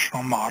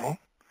three-dimensional model.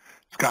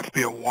 It's got to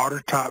be a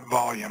watertight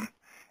volume.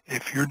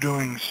 If you're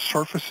doing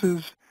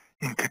surfaces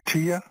in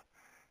CATIA,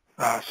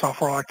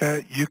 software like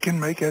that, you can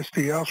make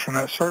STLs from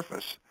that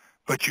surface,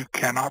 but you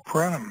cannot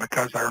print them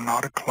because they're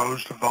not a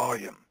closed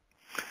volume.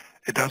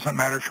 It doesn't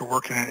matter if you're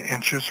working in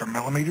inches or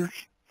millimeters.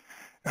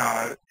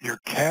 Your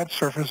CAD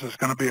surface is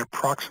going to be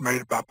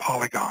approximated by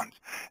polygons.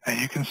 And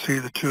you can see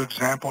the two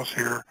examples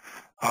here.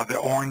 The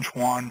orange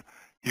one,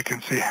 you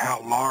can see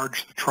how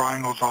large the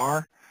triangles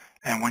are.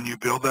 And when you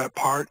build that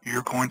part,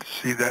 you're going to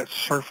see that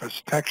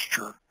surface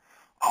texture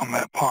on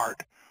that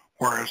part.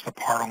 Whereas the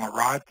part on the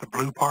right, the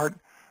blue part,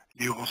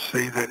 you will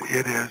see that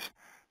it is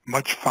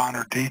much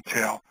finer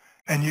detail.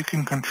 And you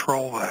can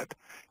control that.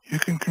 You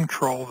can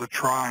control the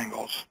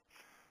triangles.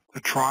 The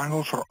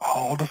triangles are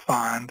all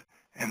defined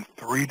in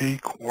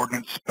 3D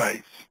coordinate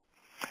space.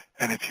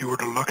 And if you were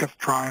to look at the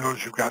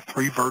triangles, you've got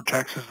 3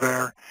 vertexes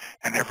there,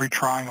 and every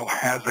triangle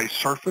has a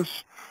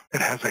surface.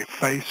 It has a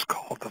face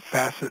called the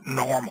facet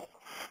normal.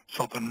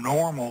 So the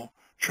normal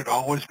should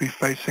always be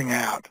facing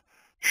out.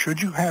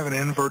 Should you have an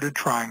inverted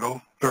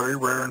triangle, very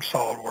rare in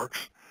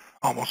SOLIDWORKS,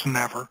 almost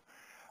never,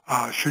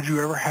 should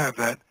you ever have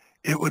that,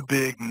 it would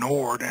be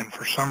ignored, and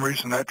for some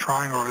reason that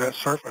triangle or that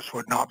surface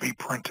would not be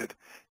printed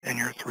in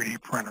your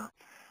 3D printer.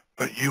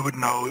 But you would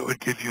know it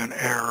would give you an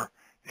error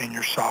in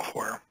your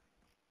software.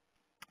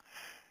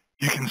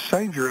 You can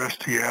save your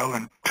STL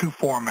in 2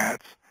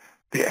 formats.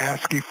 The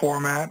ASCII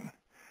format,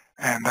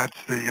 and that's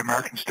the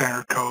American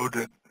Standard Code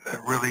that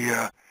really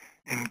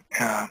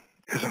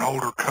is an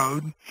older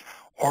code,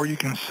 or you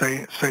can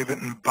save it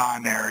in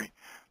binary.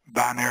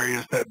 Binary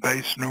is that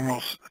base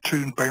numerals,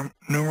 2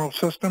 numeral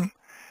system,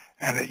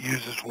 and it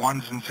uses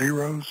ones and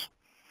zeros.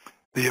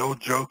 The old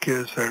joke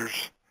is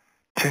there's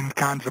 10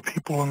 kinds of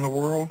people in the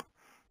world,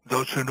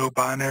 those who know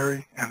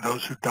binary and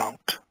those who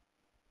don't.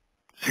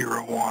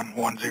 0, 1,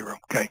 1, 0.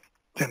 Okay,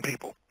 10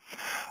 people.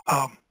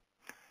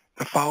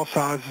 The file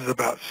size is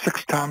about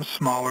 6 times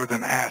smaller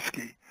than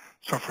ASCII.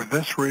 So for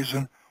this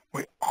reason,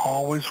 we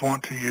always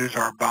want to use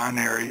our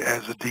binary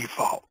as a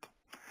default.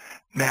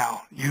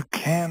 Now, you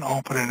can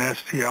open an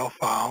STL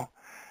file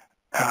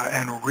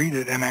and read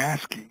it in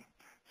ASCII.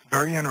 It's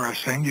very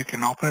interesting. You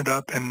can open it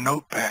up in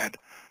Notepad.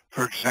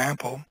 For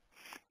example,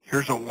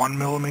 here's a 1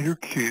 millimeter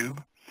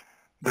cube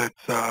that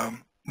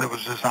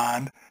was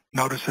designed.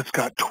 Notice it's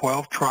got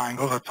 12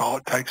 triangles. That's all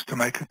it takes to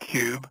make a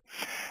cube.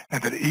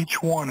 And that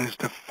each one is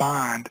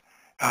defined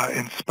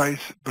in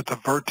space with the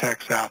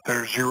vertex out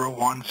there, 0,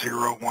 1,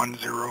 0, 1,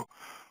 0,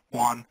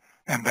 1.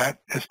 And that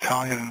is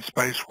telling it in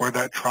space where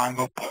that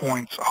triangle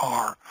points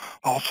are.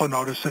 Also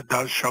notice it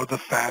does show the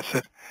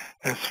facet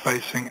as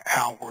facing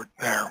outward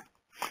there.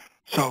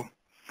 So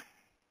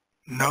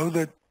know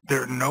that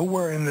there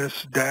nowhere in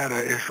this data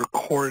is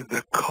recorded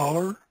the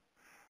color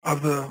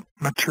of the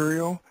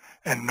material,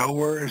 and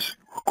nowhere is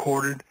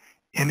recorded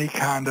any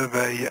kind of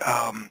a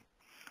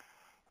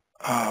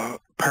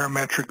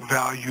parametric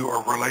value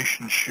or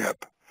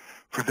relationship.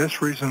 For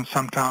this reason,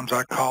 sometimes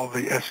I call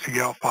the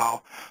STL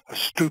file a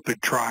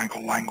stupid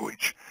triangle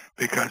language,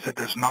 because it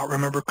does not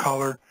remember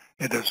color,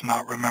 it does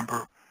not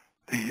remember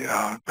the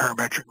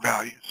parametric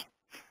values.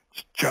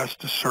 It's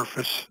just the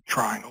surface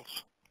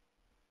triangles.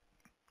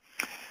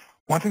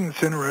 One thing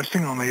that's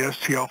interesting on the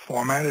STL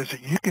format is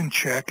that you can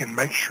check and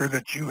make sure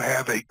that you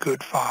have a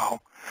good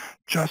file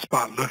just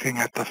by looking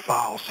at the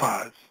file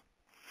size.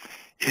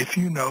 If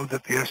you know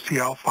that the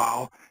STL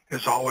file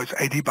is always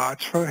 80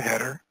 bytes for the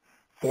header,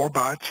 4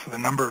 bytes for the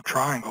number of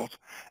triangles,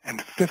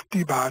 and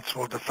 50 bytes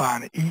will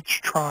define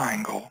each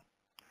triangle,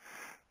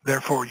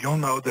 therefore you'll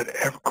know that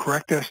every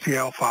correct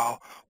STL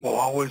file will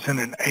always end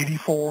in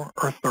 84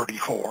 or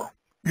 34,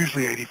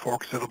 usually 84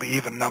 because it'll be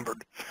even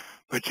numbered.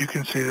 But you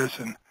can see this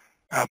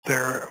out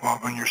there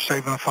when you're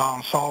saving the file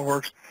in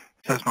SOLIDWORKS.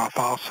 It says my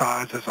file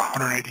size is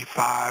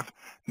 185,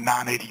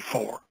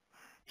 984.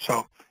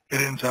 So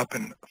it ends up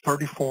in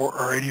 34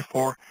 or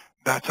 84.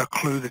 That's a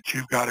clue that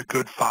you've got a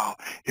good file.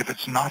 If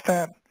it's not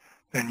that,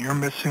 then you're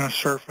missing a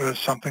surface,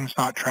 something's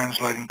not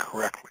translating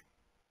correctly.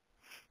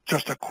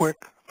 Just a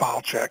quick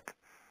file check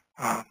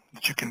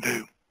that you can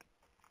do.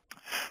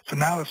 So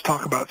now let's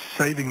talk about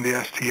saving the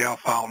STL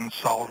file in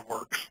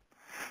SOLIDWORKS.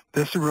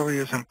 This really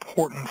is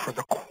important for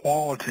the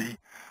quality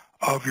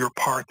of your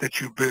part that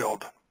you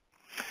build.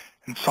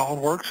 In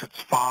SOLIDWORKS,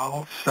 it's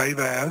File, Save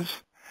As,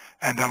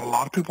 and then a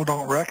lot of people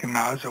don't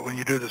recognize that when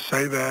you do the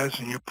Save As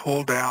and you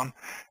pull down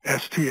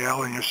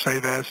STL and your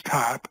Save As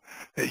type,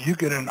 that you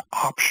get an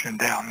option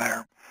down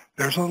there.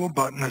 There's a little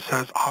button that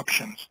says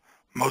Options.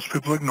 Most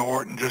people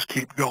ignore it and just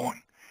keep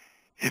going.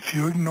 If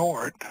you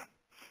ignore it,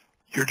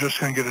 you're just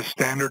going to get a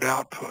standard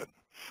output.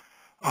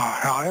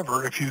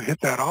 However, if you hit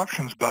that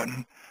options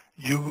button,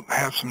 you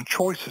have some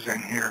choices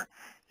in here.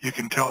 You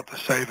can tell it to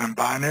save in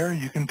binary.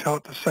 You can tell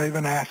it to save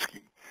in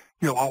ASCII.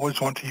 You'll always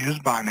want to use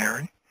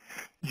binary.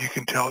 You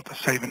can tell it to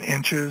save in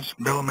inches,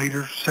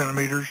 millimeters,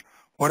 centimeters,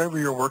 whatever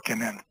you're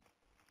working in.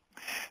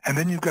 And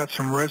then you've got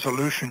some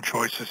resolution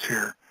choices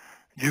here.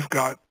 You've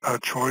got a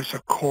choice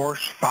of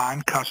coarse,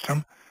 fine,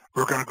 custom.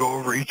 We're going to go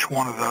over each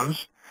one of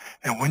those.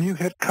 And when you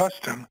hit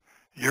custom,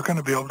 you're going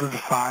to be able to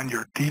define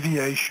your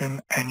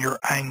deviation and your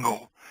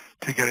angle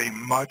to get a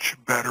much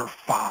better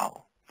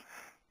file.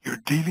 Your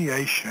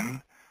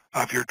deviation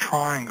of your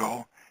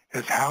triangle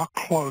is how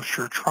close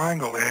your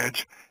triangle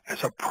edge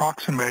is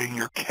approximating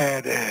your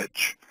CAD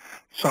edge.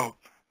 So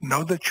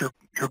know that you're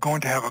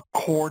going to have a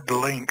chord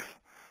length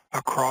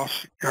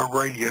across your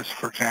radius,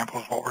 for example,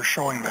 is what we're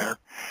showing there.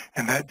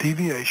 And that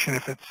deviation,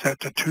 if it's set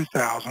to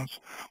 2/1000ths,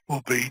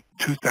 will be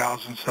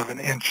 2/1000ths of an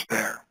inch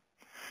there.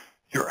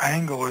 Your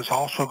angle is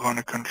also going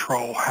to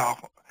control how,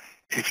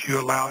 if you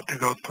allow it to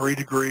go 3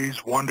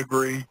 degrees, 1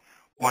 degree,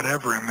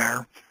 whatever in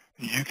there,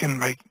 you can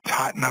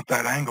tighten up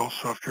that angle.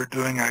 So if you're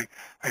doing a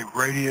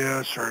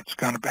radius or it's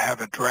going to have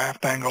a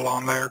draft angle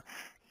on there,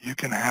 you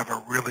can have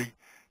a really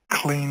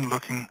clean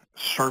looking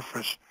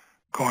surface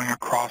going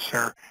across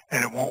there,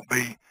 and it won't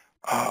be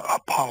a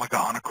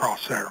polygon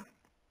across there.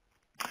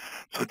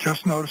 So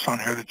just notice on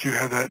here that you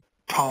have that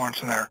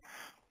tolerance in there.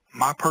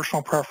 My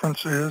personal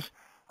preference is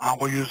I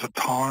will use a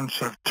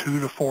tolerance of 2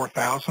 to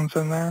 4/1000ths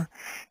in there.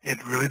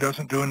 It really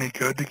doesn't do any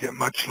good to get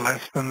much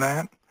less than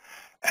that.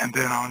 And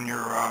then on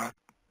your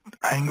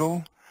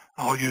angle,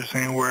 I'll use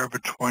anywhere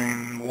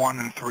between 1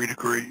 and 3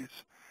 degrees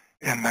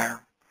in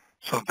there.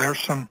 So there's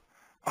some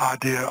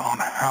idea on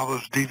how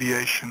those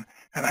deviation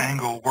and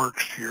angle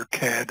works to your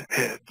CAD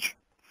edge.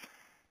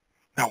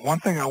 Now, one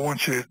thing I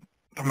want you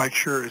to make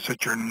sure is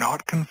that you're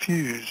not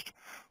confused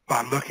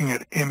by looking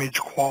at image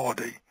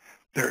quality.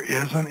 There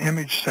is an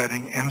image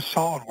setting in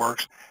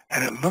SOLIDWORKS,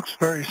 and it looks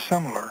very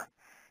similar.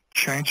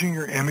 Changing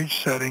your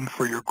image setting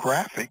for your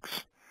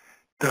graphics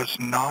does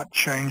not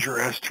change your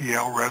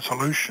STL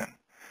resolution.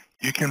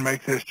 You can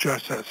make this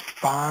just as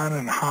fine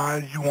and high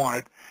as you want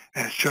it,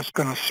 and it's just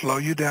going to slow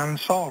you down in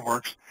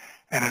SOLIDWORKS,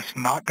 and it's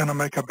not going to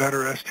make a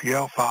better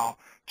STL file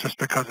just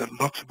because it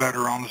looks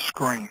better on the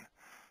screen.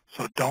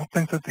 So don't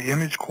think that the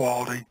image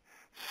quality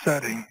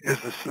setting is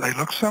they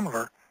look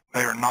similar.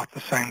 They are not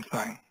the same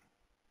thing.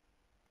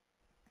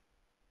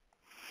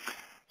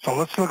 So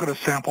let's look at a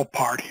sample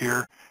part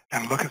here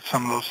and look at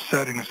some of those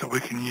settings that we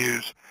can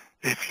use.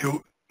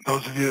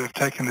 Those of you that have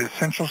taken the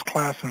Essentials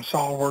class in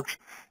SOLIDWORKS,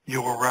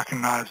 you will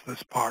recognize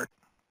this part.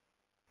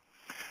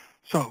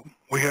 So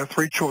we have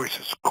 3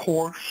 choices: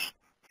 coarse,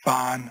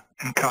 fine,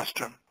 and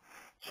custom.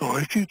 So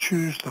if you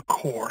choose the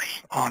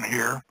coarse on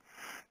here,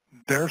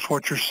 there's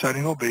what your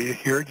setting will be.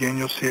 Here again,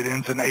 you'll see it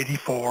ends in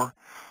 84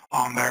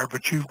 on there,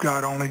 but you've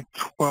got only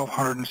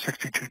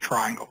 1,262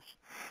 triangles.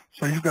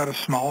 So you've got a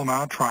small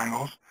amount of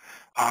triangles.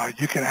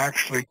 You can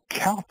actually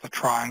count the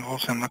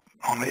triangles on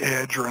the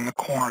edge or in the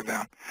corner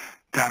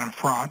down in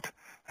front,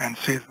 and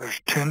see that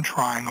there's 10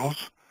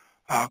 triangles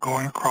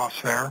going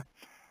across there.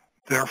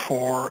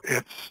 Therefore,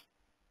 it's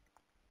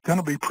going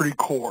to be pretty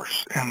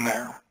coarse in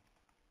there.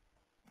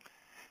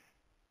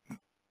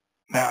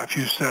 Now, if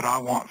you said, I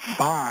want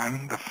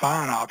fine, the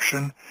fine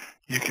option,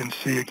 you can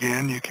see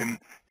again,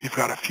 you've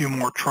got a few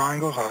more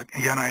triangles.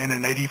 Again, I end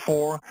in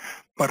 84,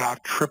 but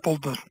I've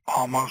tripled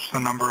almost the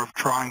number of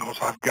triangles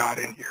I've got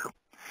in here.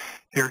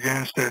 Here again,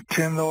 instead of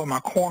 10, though, in my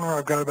corner,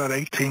 I've got about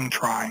 18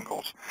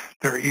 triangles.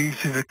 They're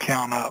easy to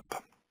count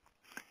up.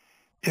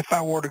 If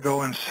I were to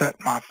go and set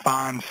my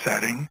fine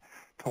setting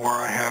to where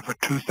I have a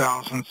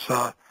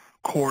 2/1000ths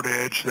chord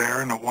edge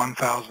there and a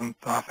 1/1000th,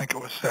 I think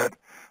it was set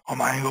on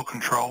my angle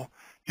control,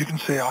 you can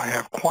see I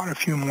have quite a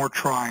few more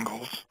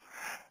triangles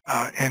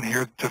in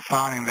here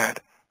defining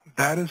that.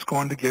 That is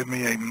going to give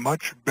me a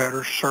much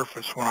better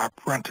surface when I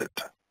print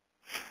it.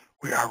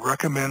 I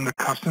recommend the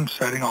custom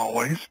setting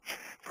always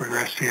for your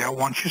STL.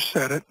 Once you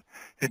set it,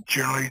 it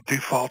generally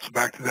defaults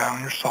back to that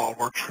on your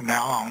SOLIDWORKS from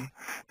now on,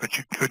 but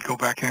you could go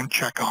back in and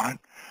check on it.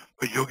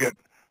 But you'll get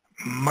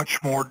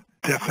much more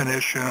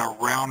definition, a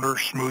rounder,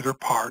 smoother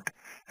part,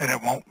 and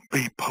it won't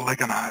be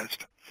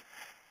polygonized.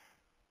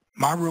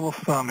 My rule of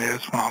thumb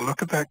is when I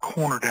look at that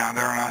corner down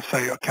there and I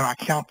say, can I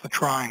count the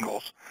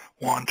triangles?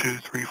 1, 2,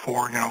 3,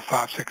 4,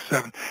 5, 6,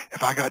 7.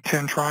 If I got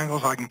 10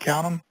 triangles, I can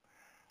count them.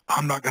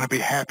 I'm not going to be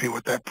happy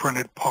with that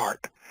printed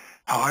part.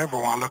 However,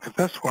 when I look at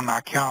this one,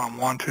 I count them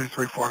 1, 2,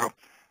 3, 4. I go,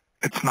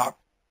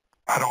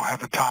 I don't have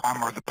the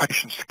time or the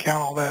patience to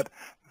count all that.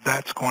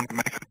 That's going to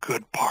make a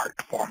good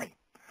part for me.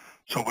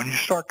 So when you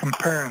start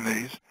comparing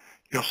these,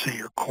 you'll see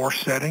your coarse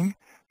setting,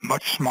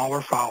 much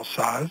smaller file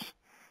size.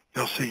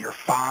 You'll see your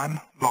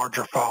fine,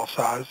 larger file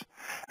size,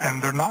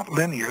 and they're not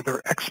linear,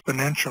 they're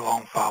exponential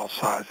on file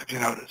size, if you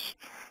notice.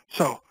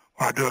 So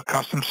when I do a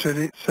custom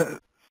setting,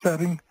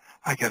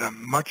 I get a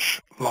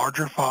much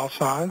larger file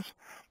size,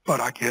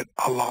 but I get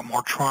a lot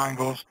more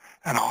triangles,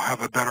 and I'll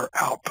have a better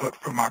output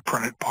from my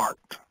printed part.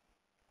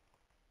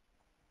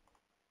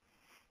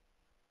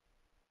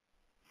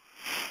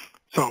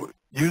 So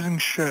using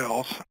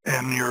shells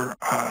in your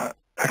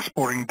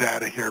exporting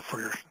data here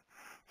for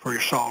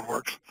your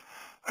SOLIDWORKS.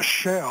 A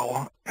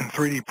shell in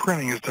 3D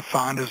printing is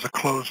defined as a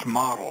closed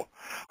model.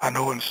 I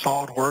know in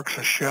SOLIDWORKS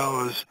a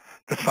shell is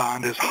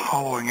defined as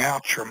hollowing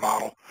out your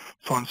model.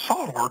 So in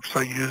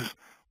SOLIDWORKS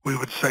we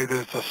would say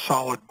that it's a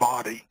solid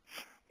body.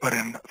 But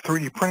in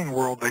 3D printing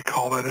world they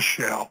call that a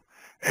shell.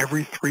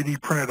 Every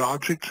 3D printed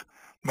object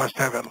must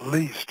have at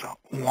least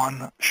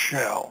one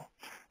shell.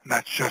 And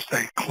that's just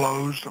a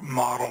closed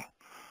model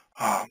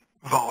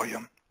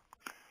volume.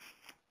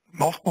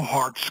 Multiple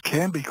parts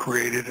can be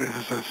created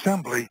as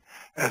assembly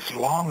as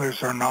long as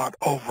they're not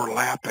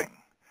overlapping.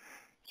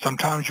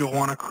 Sometimes you'll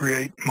want to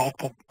create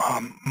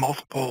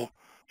multiple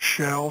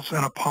shells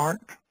in a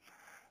part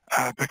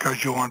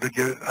because you want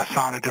to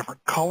assign a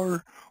different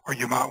color, or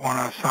you might want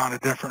to assign a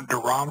different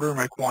durometer,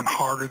 make one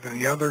harder than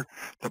the other.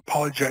 The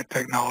PolyJet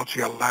technology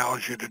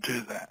allows you to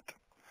do that.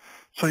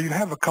 So you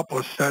have a couple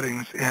of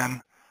settings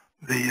in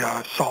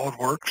the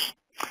SOLIDWORKS.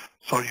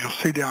 So you'll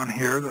see down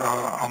here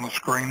on the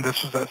screen,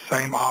 this is that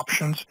same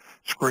options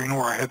screen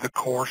where I had the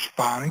course,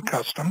 fine, and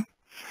custom.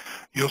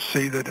 You'll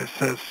see that it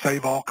says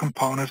save all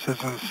components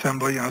as an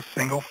assembly in a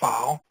single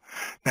file.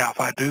 Now,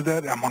 if I do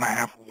that, I'm going to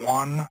have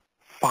one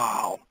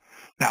file.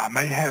 Now, I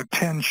may have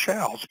 10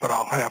 shells, but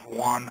I'll have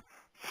one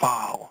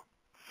file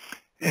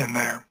in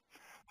there.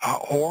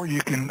 Or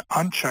you can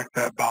uncheck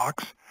that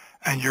box,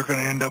 and you're going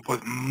to end up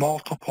with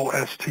multiple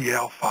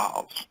STL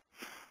files.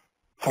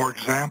 For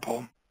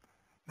example,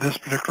 this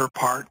particular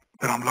part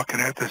that I'm looking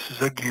at, this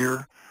is a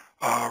gear,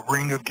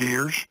 ring of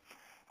gears.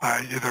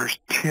 There's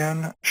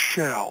 10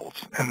 shells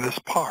in this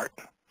part.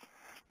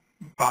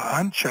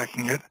 By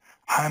unchecking it,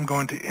 I'm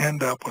going to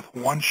end up with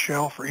one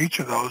shell for each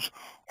of those,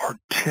 or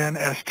 10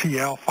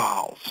 STL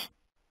files.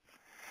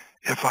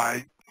 If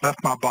I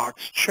left my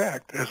box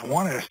checked as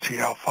one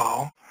STL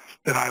file,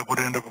 then I would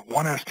end up with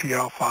one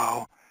STL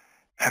file,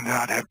 and then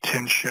I'd have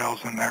 10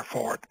 shells in there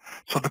for it.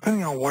 So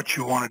depending on what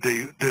you want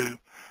to do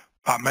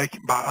by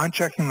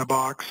unchecking the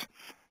box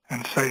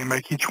and say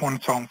make each one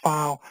its own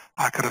file,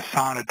 I could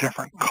assign a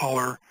different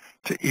color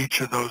to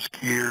each of those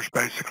gears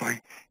basically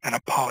in a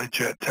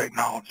PolyJet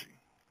technology.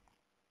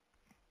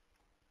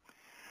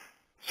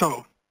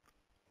 So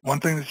one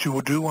thing that you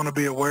do want to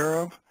be aware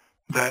of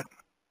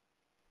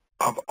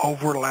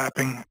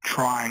overlapping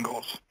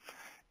triangles.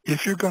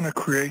 If you're going to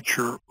create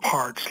your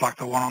parts like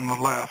the one on the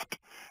left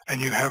and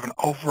you have an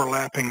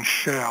overlapping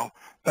shell,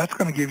 that's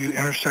going to give you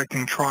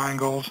intersecting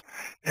triangles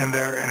in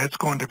there, and it's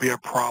going to be a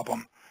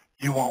problem.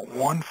 You want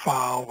one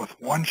file with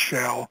one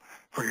shell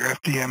for your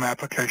FDM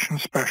application,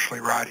 especially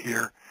right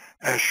here,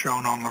 as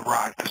shown on the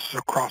right. This is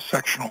a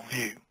cross-sectional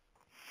view.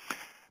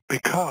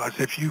 Because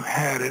if you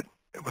had it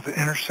with an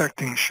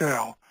intersecting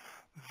shell,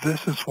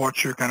 this is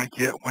what you're going to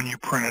get when you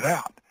print it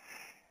out.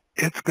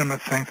 It's going to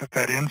think that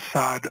that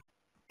inside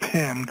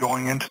pin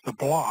going into the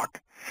block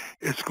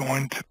is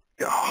going to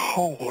be a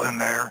hole in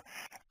there.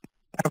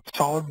 Have a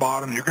solid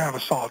bottom, you're going to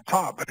have a solid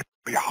top, but it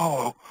will be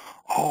hollow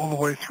all the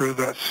way through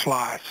that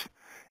slice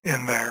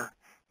in there.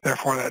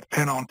 Therefore, that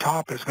pin on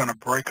top is going to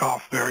break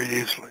off very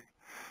easily.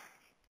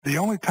 The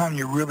only time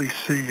you really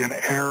see an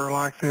error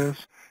like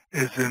this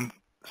is in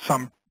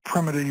some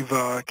primitive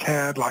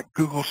CAD like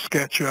Google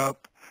SketchUp,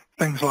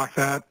 things like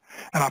that.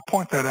 And I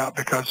point that out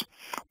because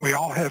we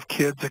all have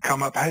kids that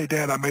come up, hey,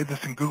 Dad, I made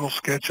this in Google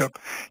SketchUp.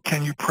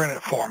 Can you print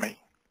it for me?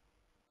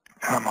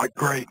 And I'm like,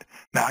 great,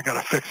 now I got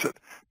to fix it.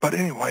 But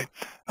anyway,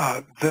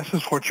 this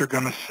is what you're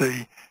going to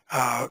see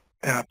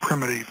in a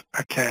primitive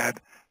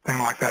CAD, thing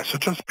like that. So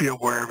just be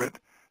aware of it,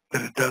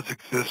 that it does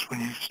exist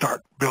when you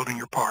start building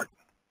your part.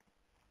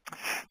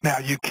 Now,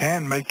 you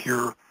can make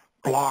your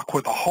block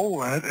with a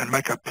hole in it and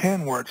make a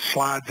pin where it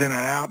slides in and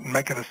out and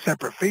make it a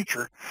separate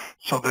feature,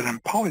 so that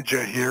in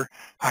PolyJet here,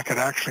 I could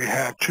actually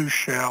have two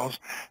shells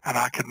and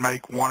I could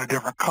make one a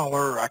different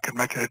color, or I could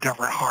make it a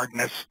different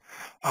hardness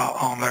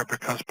on there,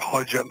 because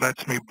PolyJet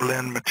lets me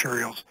blend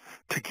materials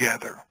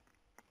together.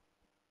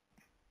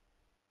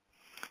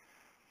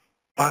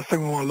 Last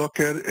thing we want to look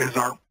at is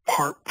our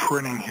part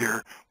printing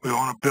here. We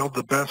want to build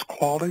the best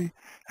quality,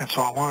 and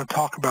so I want to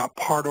talk about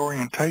part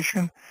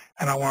orientation,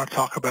 and I want to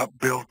talk about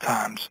build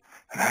times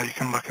and how you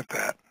can look at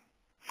that.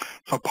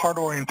 So part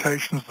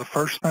orientation is the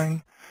first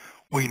thing.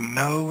 We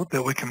know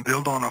that we can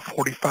build on a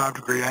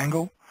 45-degree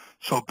angle,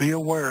 so be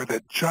aware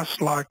that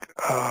just like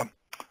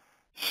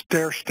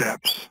stair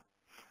steps,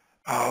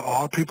 a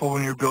lot of people,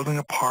 when you're building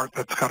a part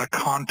that's got a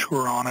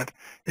contour on it,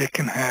 it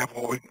can have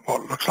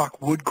what looks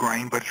like wood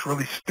grain, but it's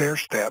really stair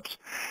steps.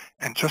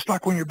 And just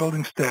like when you're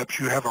building steps,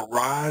 you have a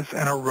rise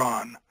and a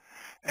run.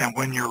 And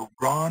when your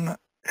run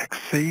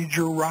exceeds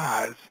your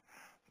rise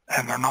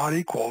and they're not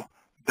equal,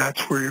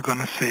 that's where you're going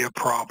to see a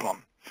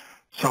problem.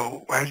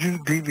 So as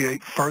you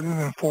deviate further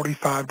than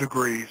 45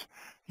 degrees,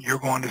 you're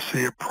going to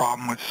see a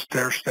problem with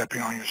stair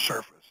stepping on your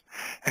surface.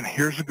 And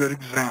here's a good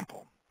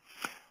example.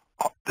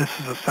 This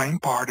is the same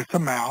part. It's a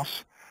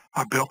mouse.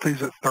 I built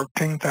these at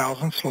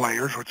 13,000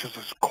 layers, which is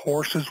as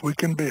coarse as we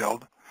can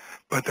build,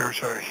 but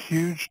there's a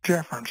huge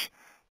difference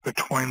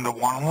between the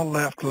one on the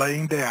left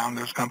laying down.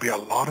 There's going to be a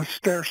lot of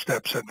stair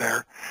steps in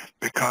there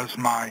because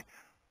my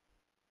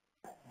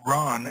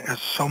run is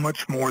so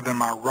much more than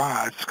my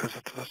rides because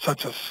it's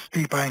such a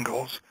steep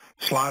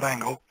slide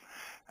angle.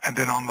 And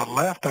then on the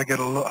left, I get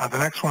a little, the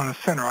next one in the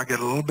center, I get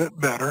a little bit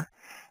better.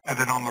 And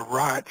then on the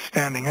right,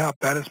 standing up,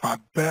 that is my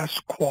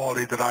best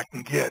quality that I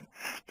can get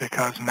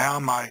because now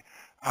my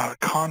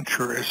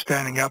contour is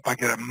standing up. I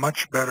get a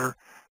much better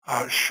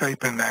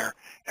shape in there.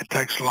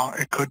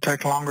 It could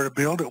take longer to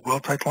build. It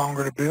will take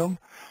longer to build,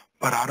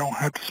 but I don't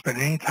have to spend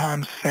any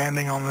time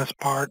sanding on this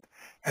part,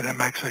 and it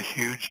makes a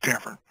huge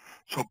difference.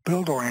 So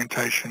build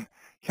orientation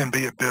can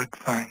be a big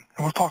thing,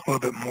 and we'll talk a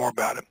little bit more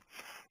about it.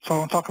 So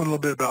I'll talk a little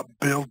bit about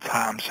build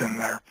times in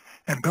there,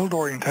 and build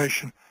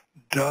orientation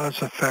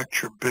does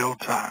affect your build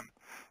time.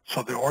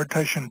 So the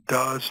orientation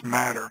does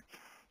matter.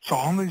 So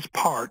on these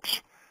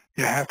parts,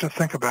 you have to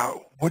think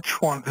about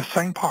which one, the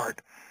same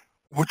part,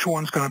 which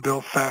one's going to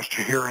build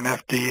faster here in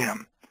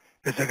FDM.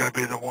 Is it going to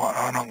be the one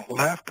on the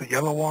left, the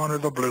yellow one, or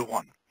the blue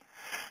one?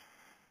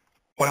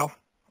 Well,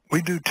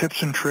 we do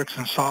tips and tricks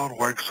in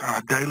SOLIDWORKS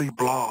on a daily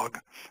blog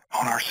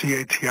on our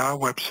CATI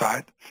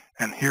website,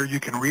 and here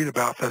you can read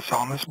about this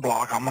on this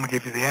blog. I'm going to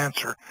give you the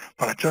answer,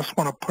 but I just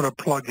want to put a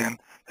plug in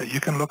that you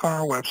can look on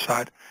our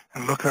website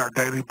and look at our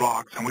daily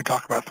blogs, and we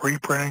talk about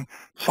 3D printing,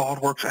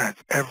 SOLIDWORKS, and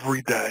it's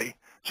every day,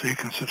 so you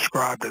can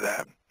subscribe to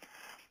that.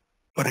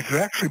 But if you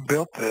actually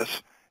built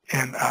this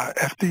in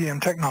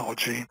FDM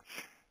technology,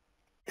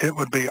 it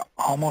would be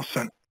almost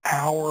an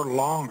hour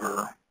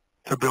longer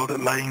to build it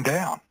laying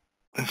down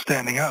than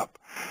standing up.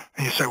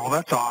 And you say, well,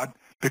 that's odd,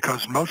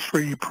 because most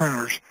 3D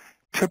printers,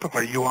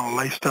 typically you want to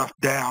lay stuff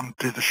down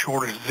to the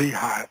shortest Z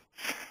height.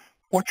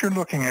 What you're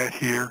looking at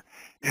here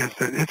is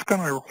that it's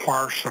going to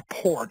require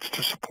supports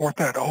to support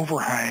that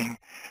overhang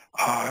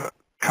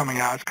coming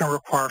out. It's going to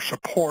require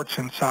supports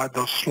inside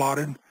those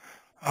slotted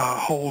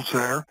holes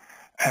there,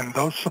 and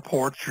those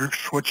supports, you're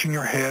switching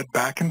your head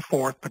back and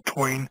forth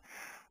between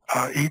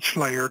each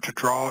layer to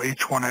draw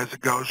each one as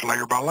it goes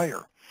layer by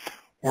layer.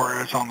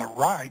 Whereas on the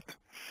right,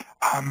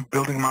 I'm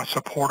building my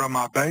support on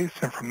my base,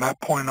 and from that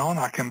point on,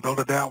 I can build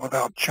it out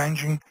without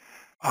changing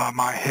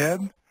my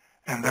head,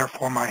 and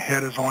therefore my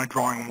head is only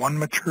drawing one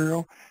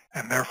material,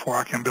 and therefore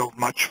I can build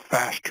much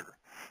faster.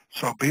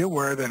 So be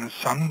aware that in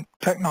some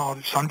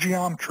technologies, some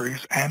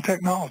geometries and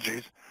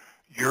technologies,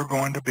 you're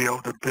going to be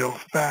able to build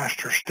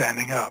faster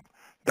standing up.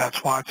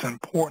 That's why it's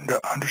important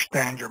to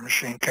understand your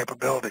machine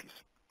capabilities.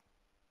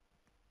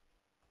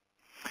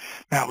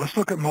 Now let's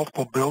look at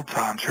multiple build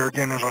times. Here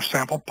again is our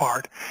sample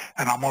part,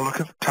 and I'm going to look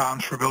at the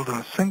times for building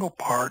a single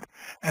part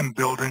and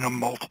building a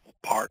multiple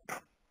part.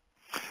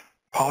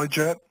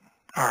 PolyJet,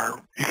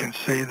 you can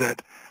see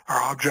that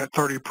our Object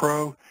 30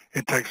 Pro,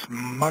 it takes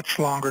much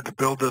longer to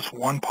build this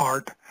one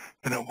part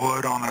than it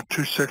would on a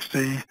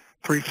 260,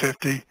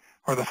 350,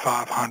 or the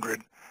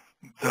 500.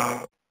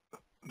 The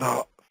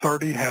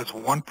 30 has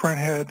one print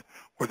head,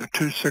 where the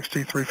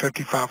 260,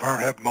 350,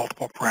 500 have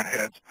multiple print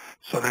heads,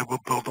 so they will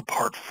build the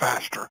part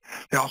faster.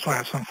 They also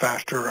have some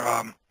faster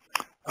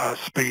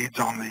speeds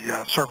on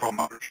the servo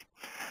motors.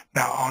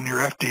 Now on your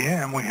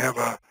FDM, we have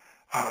a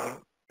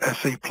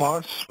SE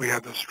Plus, we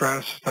have the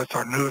Stratus, that's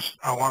our newest,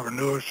 one of our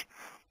newest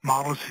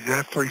models, the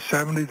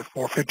F370, the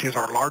 450 is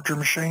our larger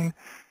machine.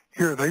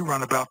 Here they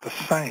run about the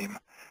same.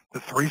 The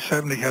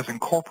 370 has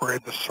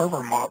incorporated the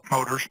servo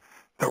motors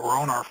that were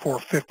on our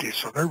 450,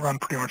 so they run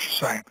pretty much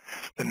the same.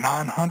 The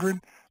 900,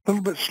 a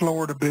little bit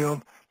slower to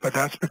build, but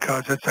that's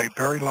because it's a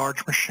very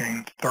large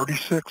machine,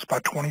 36 by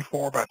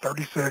 24 by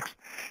 36.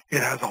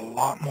 It has a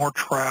lot more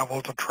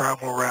travel to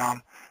travel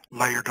around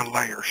layer to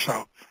layer,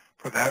 so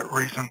for that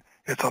reason,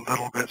 it's a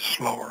little bit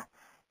slower.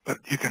 But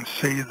you can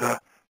see the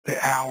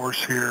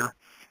hours here,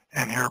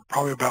 and here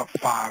probably about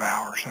 5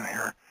 hours in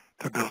here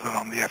to build it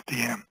on the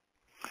FDM.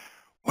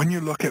 When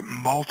you look at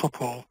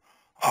multiple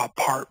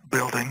part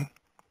building,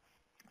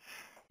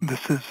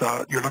 this is,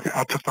 you're looking,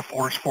 I took the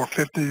Force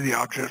 450, the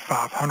Object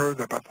 500,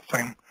 they're about the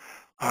same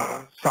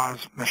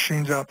size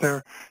machines out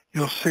there.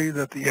 You'll see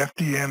that the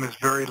FDM is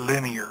very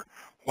linear.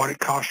 What it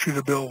costs you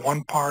to build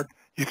one part,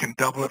 you can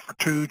double it for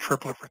 2,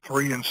 triple it for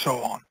 3, and so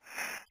on.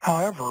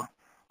 However,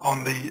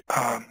 on the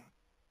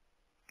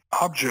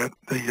Object,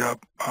 the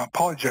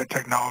PolyJet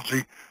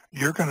technology,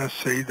 you're going to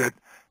see that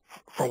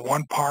for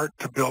one part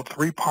to build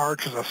 3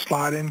 parts is a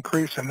slight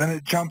increase, and then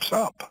it jumps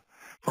up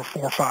for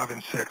 4, 5,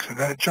 and 6, and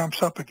then it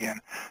jumps up again.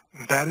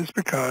 That is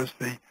because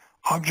the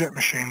Object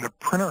machine, the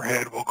printer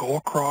head, will go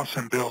across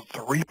and build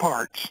 3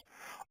 parts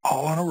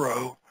all in a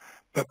row,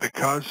 but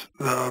because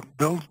the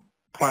build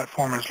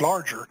platform is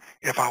larger,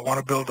 if I want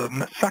to build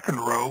a second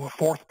row, a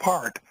 4th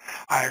part,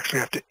 I actually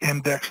have to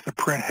index the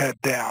print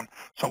head down.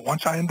 So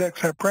once I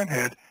index that print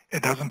head,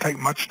 it doesn't take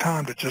much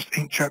time to just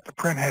inkjet the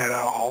print head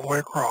out all the way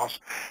across,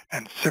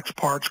 and 6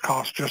 parts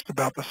cost just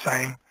about the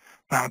same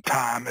amount of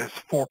time as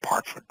 4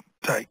 parts would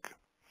take.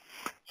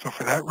 So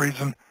for that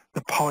reason,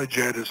 the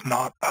PolyJet is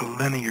not a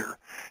linear.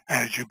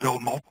 And as you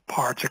build multiple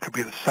parts, it could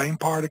be the same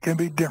part, it can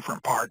be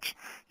different parts.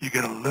 You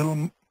get a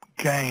little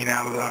gain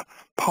out of the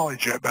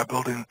PolyJet by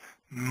building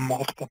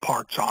multiple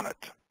parts on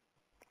it.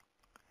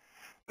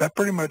 that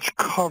pretty much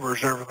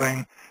covers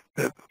everything,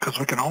 because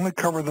we can only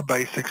cover the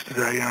basics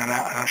today in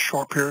a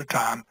short period of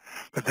time,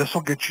 but this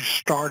will get you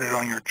started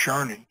on your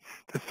journey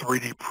to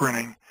 3D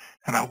printing.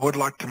 And I would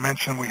like to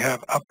mention we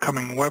have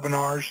upcoming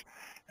webinars,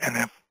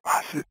 and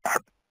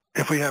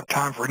if we have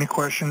time for any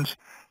questions,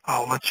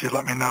 I'll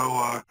let me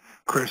know,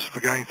 Chris, if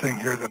we got anything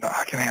here that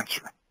I can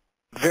answer.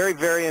 Very,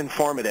 very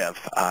informative.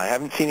 I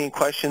haven't seen any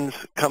questions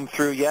come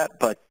through yet,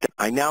 but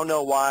I now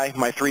know why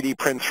my 3D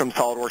prints from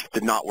SOLIDWORKS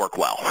did not work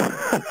well.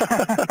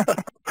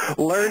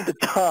 Learned a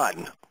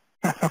ton.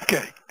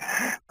 Okay.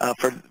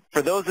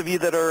 For those of you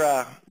that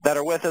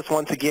are with us,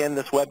 once again,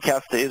 this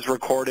webcast is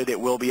recorded. It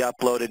will be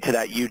uploaded to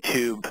that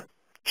YouTube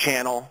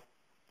channel.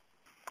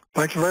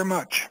 Thank you very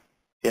much.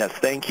 Yes,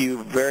 thank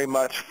you very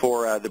much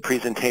for the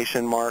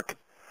presentation, Mark.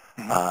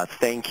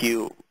 Thank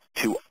you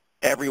to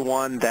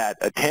everyone that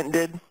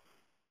attended.